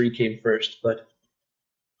those 3 came first, but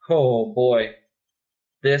oh boy,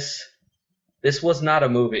 this was not a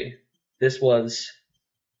movie. This was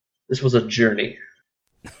a journey.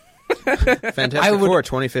 Fantastic Four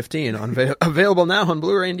 2015 available now on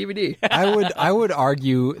Blu-ray and DVD. I would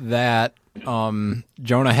argue that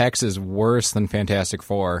Jonah Hex is worse than Fantastic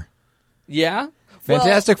Four. Yeah?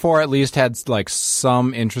 Fantastic Four at least had like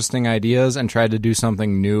some interesting ideas and tried to do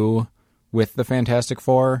something new with the Fantastic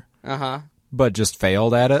Four. But just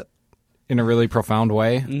failed at it in a really profound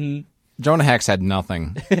way. Mm-hmm. Jonah Hex had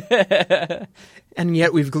nothing. And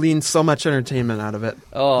yet we've gleaned so much entertainment out of it.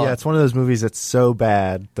 Oh. Yeah, it's one of those movies that's so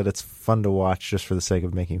bad that it's fun to watch just for the sake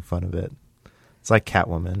of making fun of it. It's like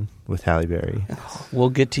Catwoman with Halle Berry. We'll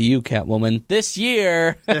get to you, Catwoman, this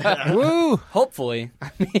year. Woo! Hopefully.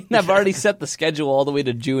 I mean, I've already set the schedule all the way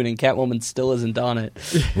to June, and Catwoman still isn't on it.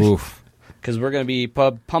 Oof. Because we're going to be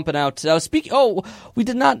pumping out. We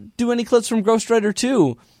did not do any clips from Ghost Rider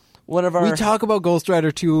 2. We talk about Ghost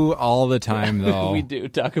Rider 2 all the time, though. We do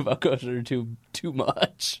talk about Ghost Rider 2 too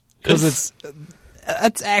much. Because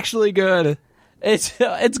it's actually good. It's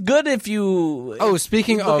good if you... Oh,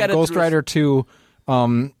 speaking of Ghost Rider 2,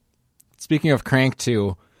 speaking of Crank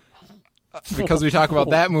 2, because we talk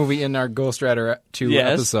about that movie in our Ghost Rider 2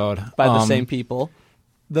 episode. By the same people.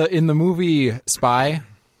 In the movie Spy,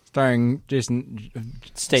 starring Jason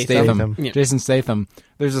Statham. Yeah. Jason Statham,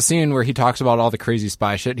 there's a scene where he talks about all the crazy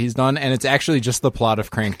spy shit he's done, and it's actually just the plot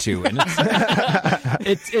of Crank 2. And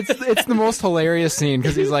it's the most hilarious scene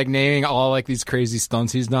because he's like naming all like these crazy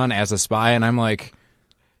stunts he's done as a spy, and I'm like,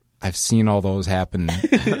 I've seen all those happen.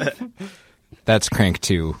 That's Crank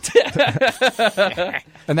 2.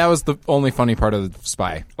 And that was the only funny part of the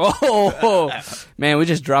Spy. Oh, man, we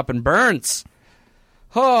just dropping burns.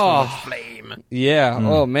 Oh, flame. Yeah.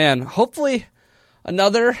 Oh, man. Hopefully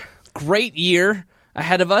another great year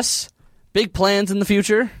ahead of us. Big plans in the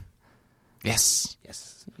future. Yes.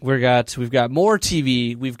 We've got more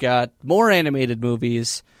TV. We've got more animated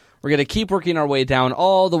movies. We're going to keep working our way down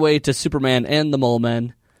all the way to Superman and the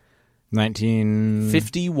Mole-Men.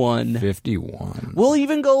 1951. We'll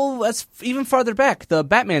even go even farther back. The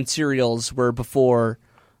Batman serials were before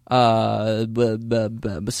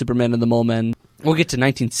Superman and the Mole-Men. We'll get to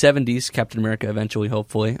 1970s Captain America eventually,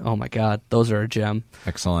 hopefully. Oh my God, those are a gem.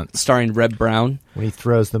 Excellent. Starring Reb Brown. When he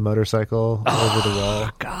throws the motorcycle over the wall.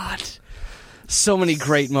 God. So many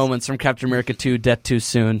great moments from Captain America 2, Death Too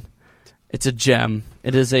Soon. It's a gem.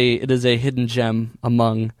 It is a hidden gem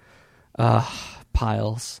among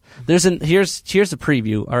piles. Here's a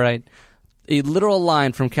preview, all right? A literal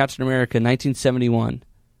line from Captain America 1971.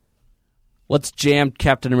 Let's jam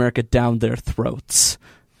Captain America down their throats.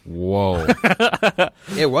 Whoa.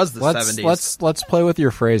 It was the 70s. Let's play with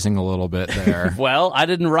your phrasing a little bit there. Well, I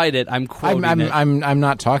didn't write it. I'm quoting it. I'm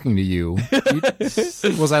not talking to you.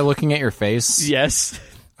 Was I looking at your face? Yes.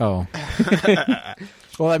 Oh.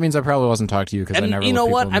 Well, that means I probably wasn't talking to you because I never. You know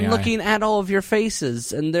what? In the I'm eye. looking at all of your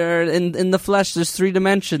faces, and they're in the flesh. There's 3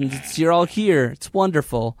 dimensions. You're all here. It's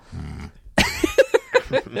wonderful.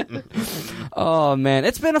 Oh man,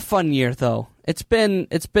 it's been a fun year though. It's been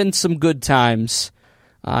some good times.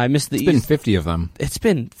 I missed the. It's been 50 of them. It's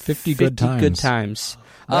been 50 good times. Good times.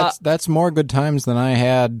 That's more good times than I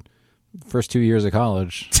had first 2 years of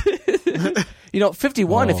college.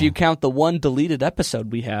 51 if you count the one deleted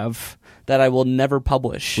episode we have that I will never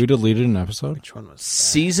publish. We deleted an episode? Which one was that?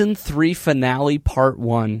 Season 3 finale part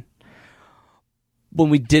 1. When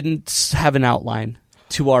we didn't have an outline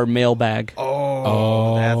to our mailbag.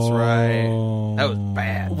 Oh, that's right. That was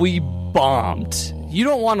bad. We bombed. You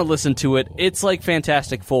don't want to listen to it. It's like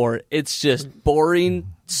Fantastic Four. It's just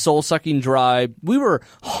boring, soul-sucking dry. We were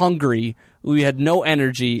hungry. We had no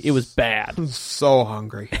energy. It was bad. So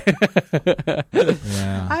hungry. Yeah.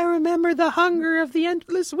 I remember the hunger of the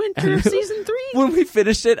endless winter of season 3. When we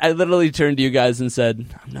finished it, I literally turned to you guys and said,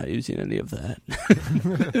 I'm not using any of that.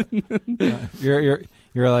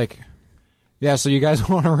 You're like, yeah, so you guys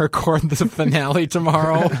want to record the finale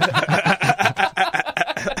tomorrow?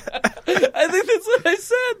 I think that's what I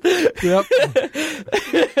said. Yep.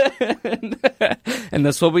 And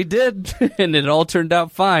that's what we did. And it all turned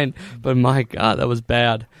out fine. But my God, that was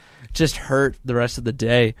bad. Just hurt the rest of the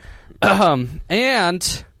day.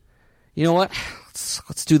 And you know what?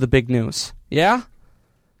 Let's do the big news. Yeah?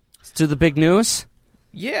 Let's do the big news.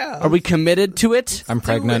 Yeah. Are we committed to it? I'm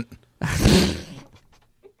pregnant.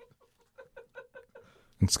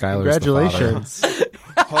 And Skylar's Congratulations.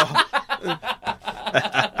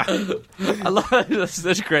 I love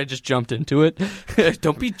this. Grant just jumped into it.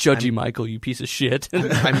 Don't be judgy, Michael, you piece of shit.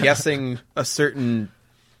 I'm guessing a certain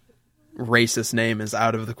racist name is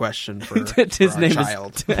out of the question for, His our name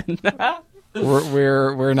child.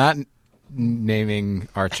 We're not naming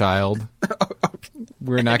our child.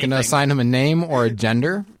 We're not going to assign him a name or a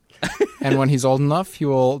gender. And when he's old enough, he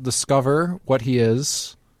will discover what he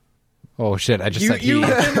is. Oh shit! I just said You've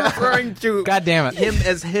he. been referring to God damn it! him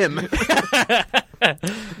as him.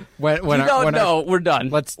 No, we're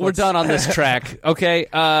done. We're done on this track. Okay.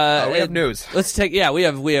 We have news. Let's take. Yeah, we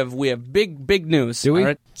have big news. Do we? All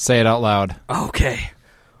right? Say it out loud. Okay.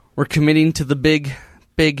 We're committing to the big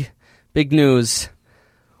news.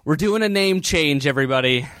 We're doing a name change,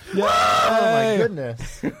 everybody. Oh my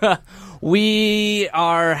goodness. We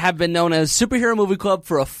have been known as Superhero Movie Club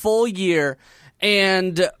for a full year,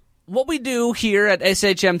 and what we do here at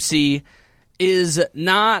SHMC is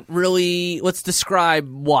not really. Let's describe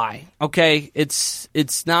why. Okay, it's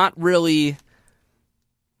not really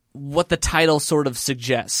what the title sort of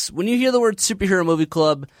suggests. When you hear the word Superhero Movie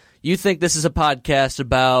Club, you think this is a podcast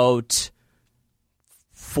about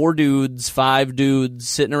 5 dudes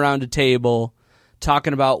sitting around a table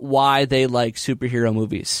talking about why they like superhero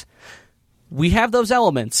movies. We have those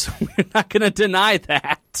elements. We're not going to deny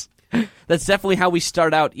that. That's definitely how we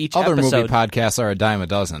start out each Other episode. movie podcasts are a dime a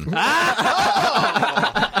dozen.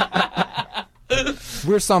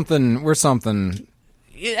 We're something.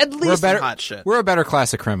 At least hot shit. We're a better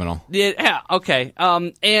class of criminal. Yeah, okay.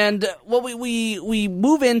 And what we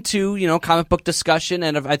move into, comic book discussion,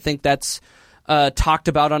 and I think that's talked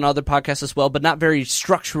about on other podcasts as well, but not very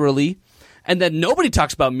structurally. And then nobody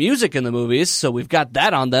talks about music in the movies, so we've got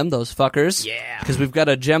that on them, those fuckers. Yeah. Because we've got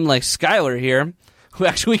a gem like Skylar here, who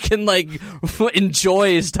actually can,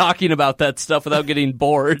 enjoys talking about that stuff without getting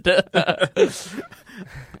bored.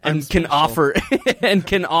 And can offer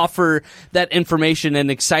that information in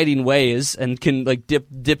exciting ways, and can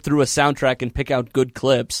dip through a soundtrack and pick out good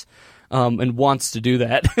clips, and wants to do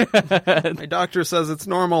that. My doctor says it's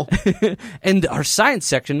normal. And our science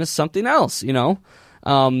section is something else,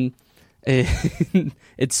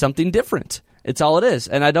 It's something different. It's all it is.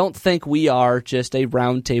 And I don't think we are just a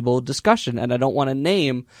roundtable discussion. And I don't want to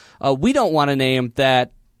name, we don't want a name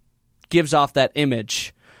that gives off that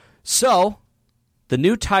image. So, the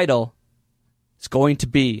new title is going to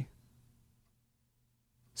be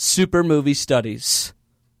Super Movie Studies.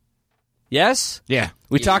 Yes? Yeah.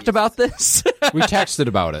 We talked about this? We texted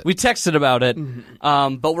about it. We texted about it.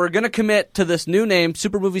 But we're going to commit to this new name,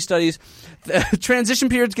 Super Movie Studies. The transition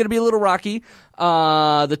period's going to be a little rocky.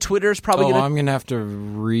 The Twitter's probably going to... I'm going to have to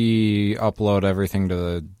re-upload everything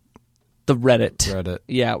to the Reddit.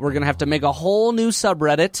 Yeah, we're going to have to make a whole new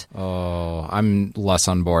subreddit. Oh, I'm less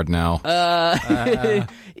on board now.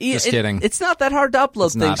 Just kidding. It's not that hard to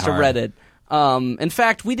upload things to Reddit. In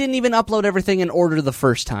fact, we didn't even upload everything in order the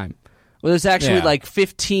first time. Well, there's actually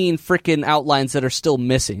 15 freaking outlines that are still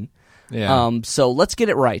missing. Yeah. So let's get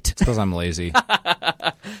it right. It's because I'm lazy.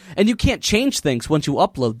 And you can't change things once you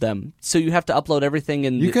upload them. So you have to upload everything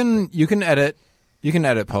in... You can edit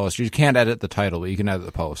post. You can't edit the title, but you can edit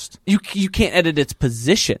the post. You can't edit its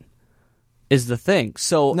position is the thing.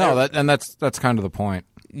 So no, that's kind of the point.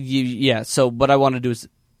 So what I want to do is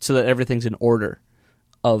so that everything's in order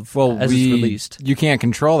as it's released. You can't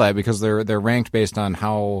control that because they're ranked based on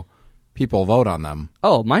how people vote on them.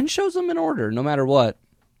 Oh, mine shows them in order no matter what.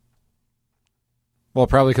 Well,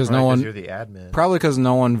 probably because no one. You're the admin. Probably because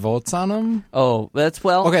no one votes on them. Oh, that's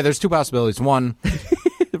okay. There's two possibilities. One,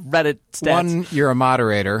 Reddit stats. One, you're a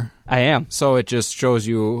moderator. I am. So it just shows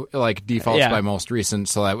you defaults by most recent.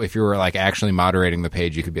 So that if you were actually moderating the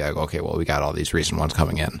page, you could be like, okay, well, we got all these recent ones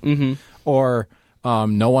coming in. Mm-hmm. Or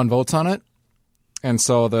no one votes on it, and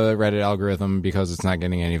so the Reddit algorithm, because it's not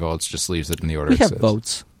getting any votes, just leaves it in the order. We have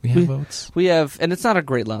votes. We have votes. We have, and it's not a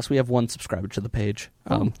great loss. We have one subscriber to the page.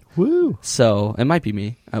 Woo! So it might be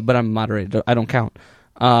me, but I'm moderated. I don't count.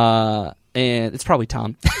 And it's probably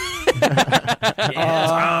Tom.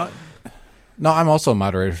 No, I'm also a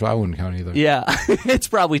moderator, so I wouldn't count either. Yeah, it's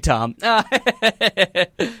probably Tom.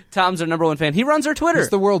 Tom's our number one fan. He runs our Twitter. He's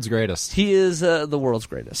the world's greatest. He is the world's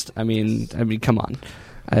greatest. I mean, come on.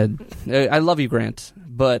 I love you, Grant,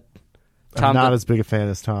 but Tom, I'm not as big a fan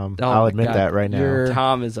as Tom. Oh I'll admit God. that right now.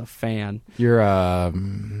 Tom is a fan. You're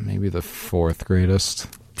maybe the fourth greatest.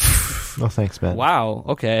 No thanks, Ben. Wow.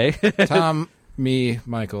 Okay. Tom, me,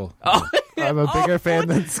 Michael. Oh. I'm a bigger fan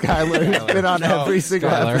than Skylar. He's been on every single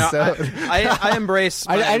episode. I embrace.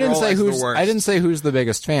 I didn't say who's who's. the worst. I didn't say who's the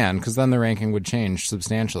biggest fan because then the ranking would change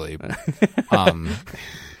substantially.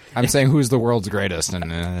 I'm saying who's the world's greatest,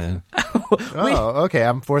 and Oh, okay.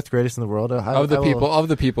 I'm fourth greatest in the world. of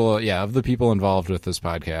the people involved with this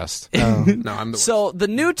podcast. No, I'm the worst. So the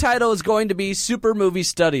new title is going to be Super Movie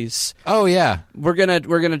Studies. Oh yeah, We're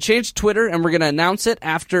gonna change Twitter, and we're gonna announce it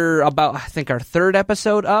after about, I think, our third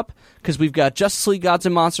episode up, because we've got Justice League Gods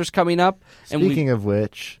and Monsters coming up. And Speaking of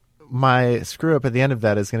which, my screw up at the end of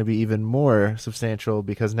that is going to be even more substantial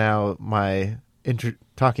because now my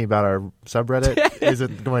talking about our subreddit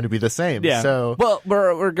isn't going to be the same. Yeah. So well,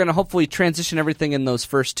 we're going to hopefully transition everything in those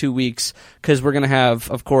first 2 weeks, because we're going to have,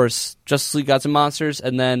 of course, Justice League Gods and Monsters,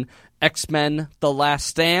 and then X-Men: The Last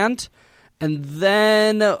Stand, and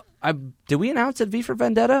then did we announce it V for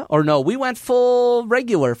Vendetta? Or no, we went full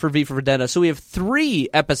regular for V for Vendetta. So we have 3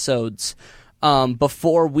 episodes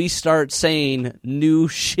before we start saying new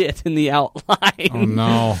shit in the outline. Oh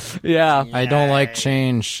no. Yeah. I don't like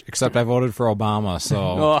change, except I voted for Obama,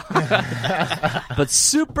 so. But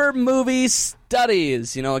Super Movie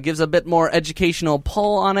Studies, it gives a bit more educational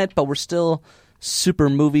pull on it, but we're still super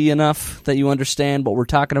movie enough that you understand what we're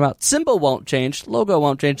talking about. Symbol won't change, logo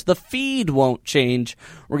won't change, the feed won't change.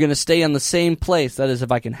 We're going to stay on the same place, that is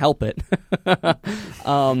if I can help it.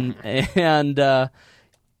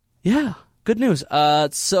 Yeah. Good news.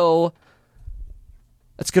 So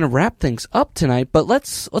that's going to wrap things up tonight, but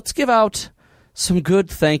let's give out some good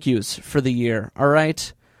thank yous for the year, all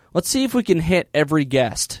right? Let's see if we can hit every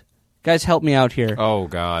guest. Guys, help me out here. Oh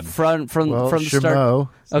God. From the start. Shimo,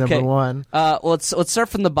 Okay. number one. Let's start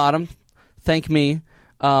from the bottom. Thank me.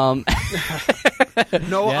 No,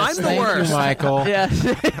 Yes, I'm the thank worst. you, Michael. Yeah.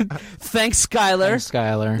 Thanks, Skylar. Thanks,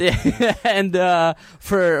 Skylar. Yeah, and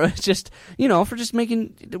for just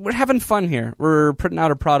making, we're having fun here. We're putting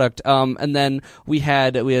out a product. And then we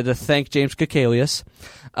had to thank James Kakalius.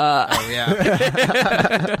 Oh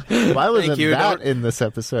yeah. Why wasn't you. that Don't- in this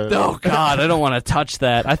episode? Oh God, I don't want to touch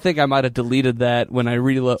that. I think I might have deleted that when I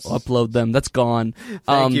upload them. That's gone.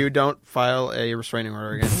 Thank you. Don't file a restraining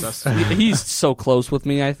order against us. He's so close with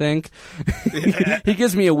me, I think. He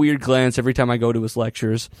gives me a weird glance every time I go to his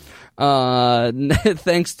lectures.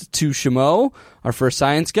 Thanks to Shimo, our first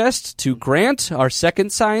science guest, to Grant, our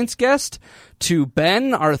second science guest, to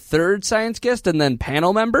Ben, our third science guest, and then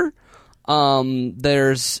panel member.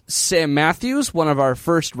 There's Sam Matthews, one of our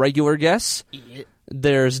first regular guests.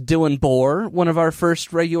 There's Dylan Bohr, one of our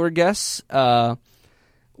first regular guests.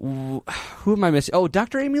 Who am I missing? Oh,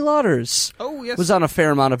 Dr. Amy Lauders. Oh, yes. Was on a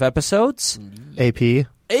fair amount of episodes. AP.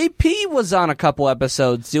 AP was on a couple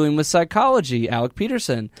episodes dealing with psychology. Alec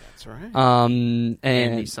Peterson. That's right. And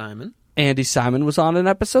Andy Simon. Andy Simon was on an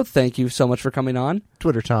episode. Thank you so much for coming on.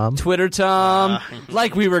 Twitter Tom. Twitter Tom.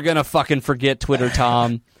 Like we were going to fucking forget Twitter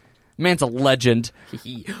Tom. Man's a legend.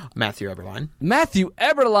 Matthew Eberline. Matthew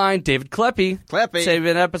Eberline. David Kleppe. Kleppe. Saved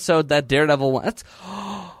an episode, that Daredevil one.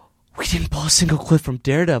 We didn't pull a single clip from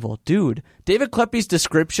Daredevil. Dude, David Kleppe's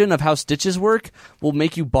description of how stitches work will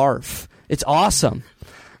make you barf. It's awesome.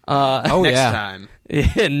 Next time.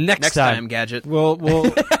 Next time, Gadget. We'll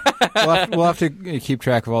have to keep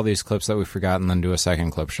track of all these clips that we forgot and then do a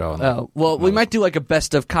second clip show. We might do like a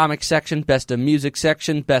best of comic section, best of music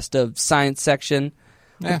section, best of science section.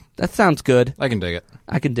 Yeah. That sounds good. I can dig it.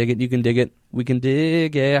 I can dig it. You can dig it. We can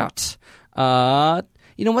dig it.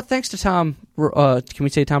 You know what? Thanks to Tom. Can we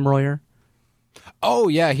say Tom Royer? Oh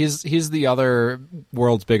yeah, he's the other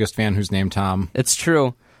world's biggest fan who's named Tom. It's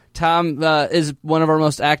true. Tom is one of our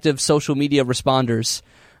most active social media responders.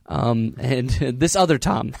 And this other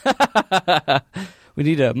Tom. We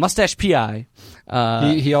need a Mustache PI.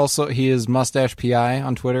 He is Mustache PI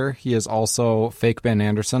on Twitter. He is also Fake Ben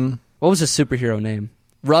Anderson. What was his superhero name?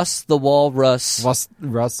 Russ the Walrus.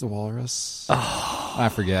 Russ the Walrus. Oh, I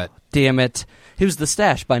forget. Damn it. He was the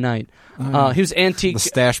Stash by night. He was antique. The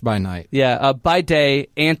Stash by night. Yeah, by day,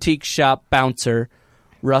 antique shop bouncer.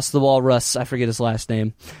 Russ the Walrus, I forget his last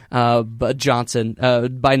name. But Johnson,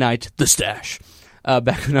 by night, the Stash.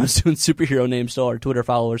 Back when I was doing superhero names to all our Twitter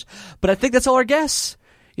followers. But I think that's all our guests.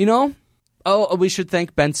 Oh, we should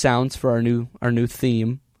thank Ben Sounds for our new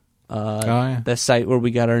theme. The site where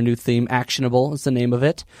we got our new theme, Actionable is the name of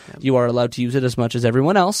it. Yep. You are allowed to use it as much as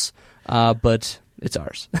everyone else, but it's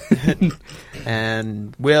ours.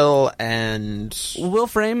 And Will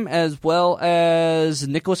Frame, as well as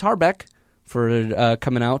Nicholas Harbeck, for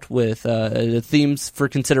coming out with themes for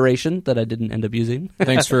consideration that I didn't end up using.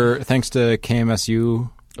 Thanks to KMSU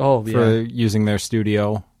for using their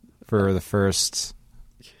studio for the first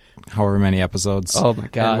however many episodes. Oh my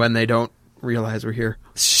god! And when they don't realize we're here.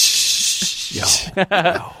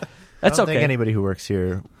 That's I don't okay. think anybody who works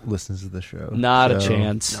here listens to the show. Not a so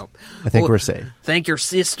chance. Nope. I think Well, we're safe. Thank your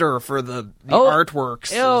sister for the Oh.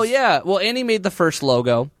 artworks. Oh yeah. Well, Annie made the first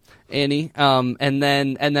logo. Annie, and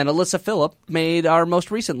then Alyssa Phillip made our most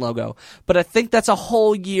recent logo. But I think that's a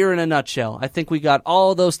whole year in a nutshell. I think we got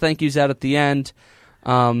all those thank yous out at the end.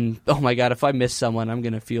 Oh my God, if I miss someone, I'm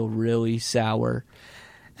gonna feel really sour.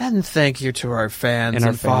 And thank you to our fans And and,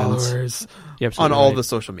 our fans. followers You're absolutely on all right. the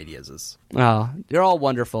social medias. Oh, you're all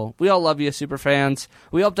wonderful. We all love you, super fans.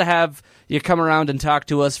 We hope to have you come around and talk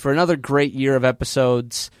to us for another great year of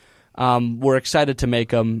episodes. We're excited to make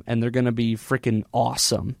them, and they're gonna be freaking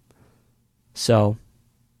awesome. So,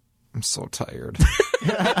 I'm so tired.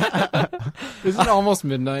 Isn't it almost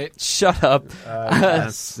midnight? shut up.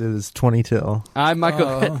 Yes, it is 20 till. I'm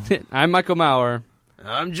Michael. I'm Michael Maurer.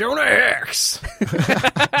 I'm Jonah Hicks.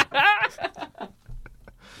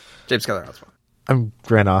 James Keller Oswald. I'm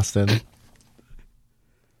Grant Austin.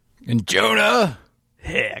 And Jonah.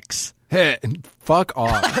 Hicks. Hey, fuck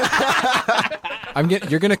off.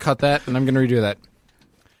 You're gonna cut that, and I'm gonna redo that.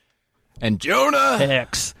 And Jonah.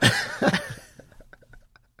 Hicks.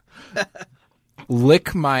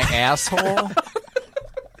 Lick my asshole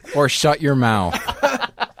or shut your mouth.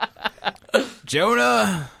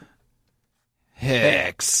 Jonah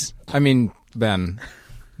Hicks. I mean, Ben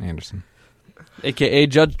Anderson. AKA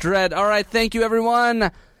Judge Dredd. All right, thank you,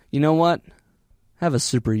 everyone. You know what? Have a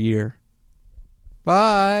super year.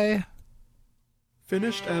 Bye.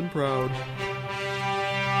 Finished and proud.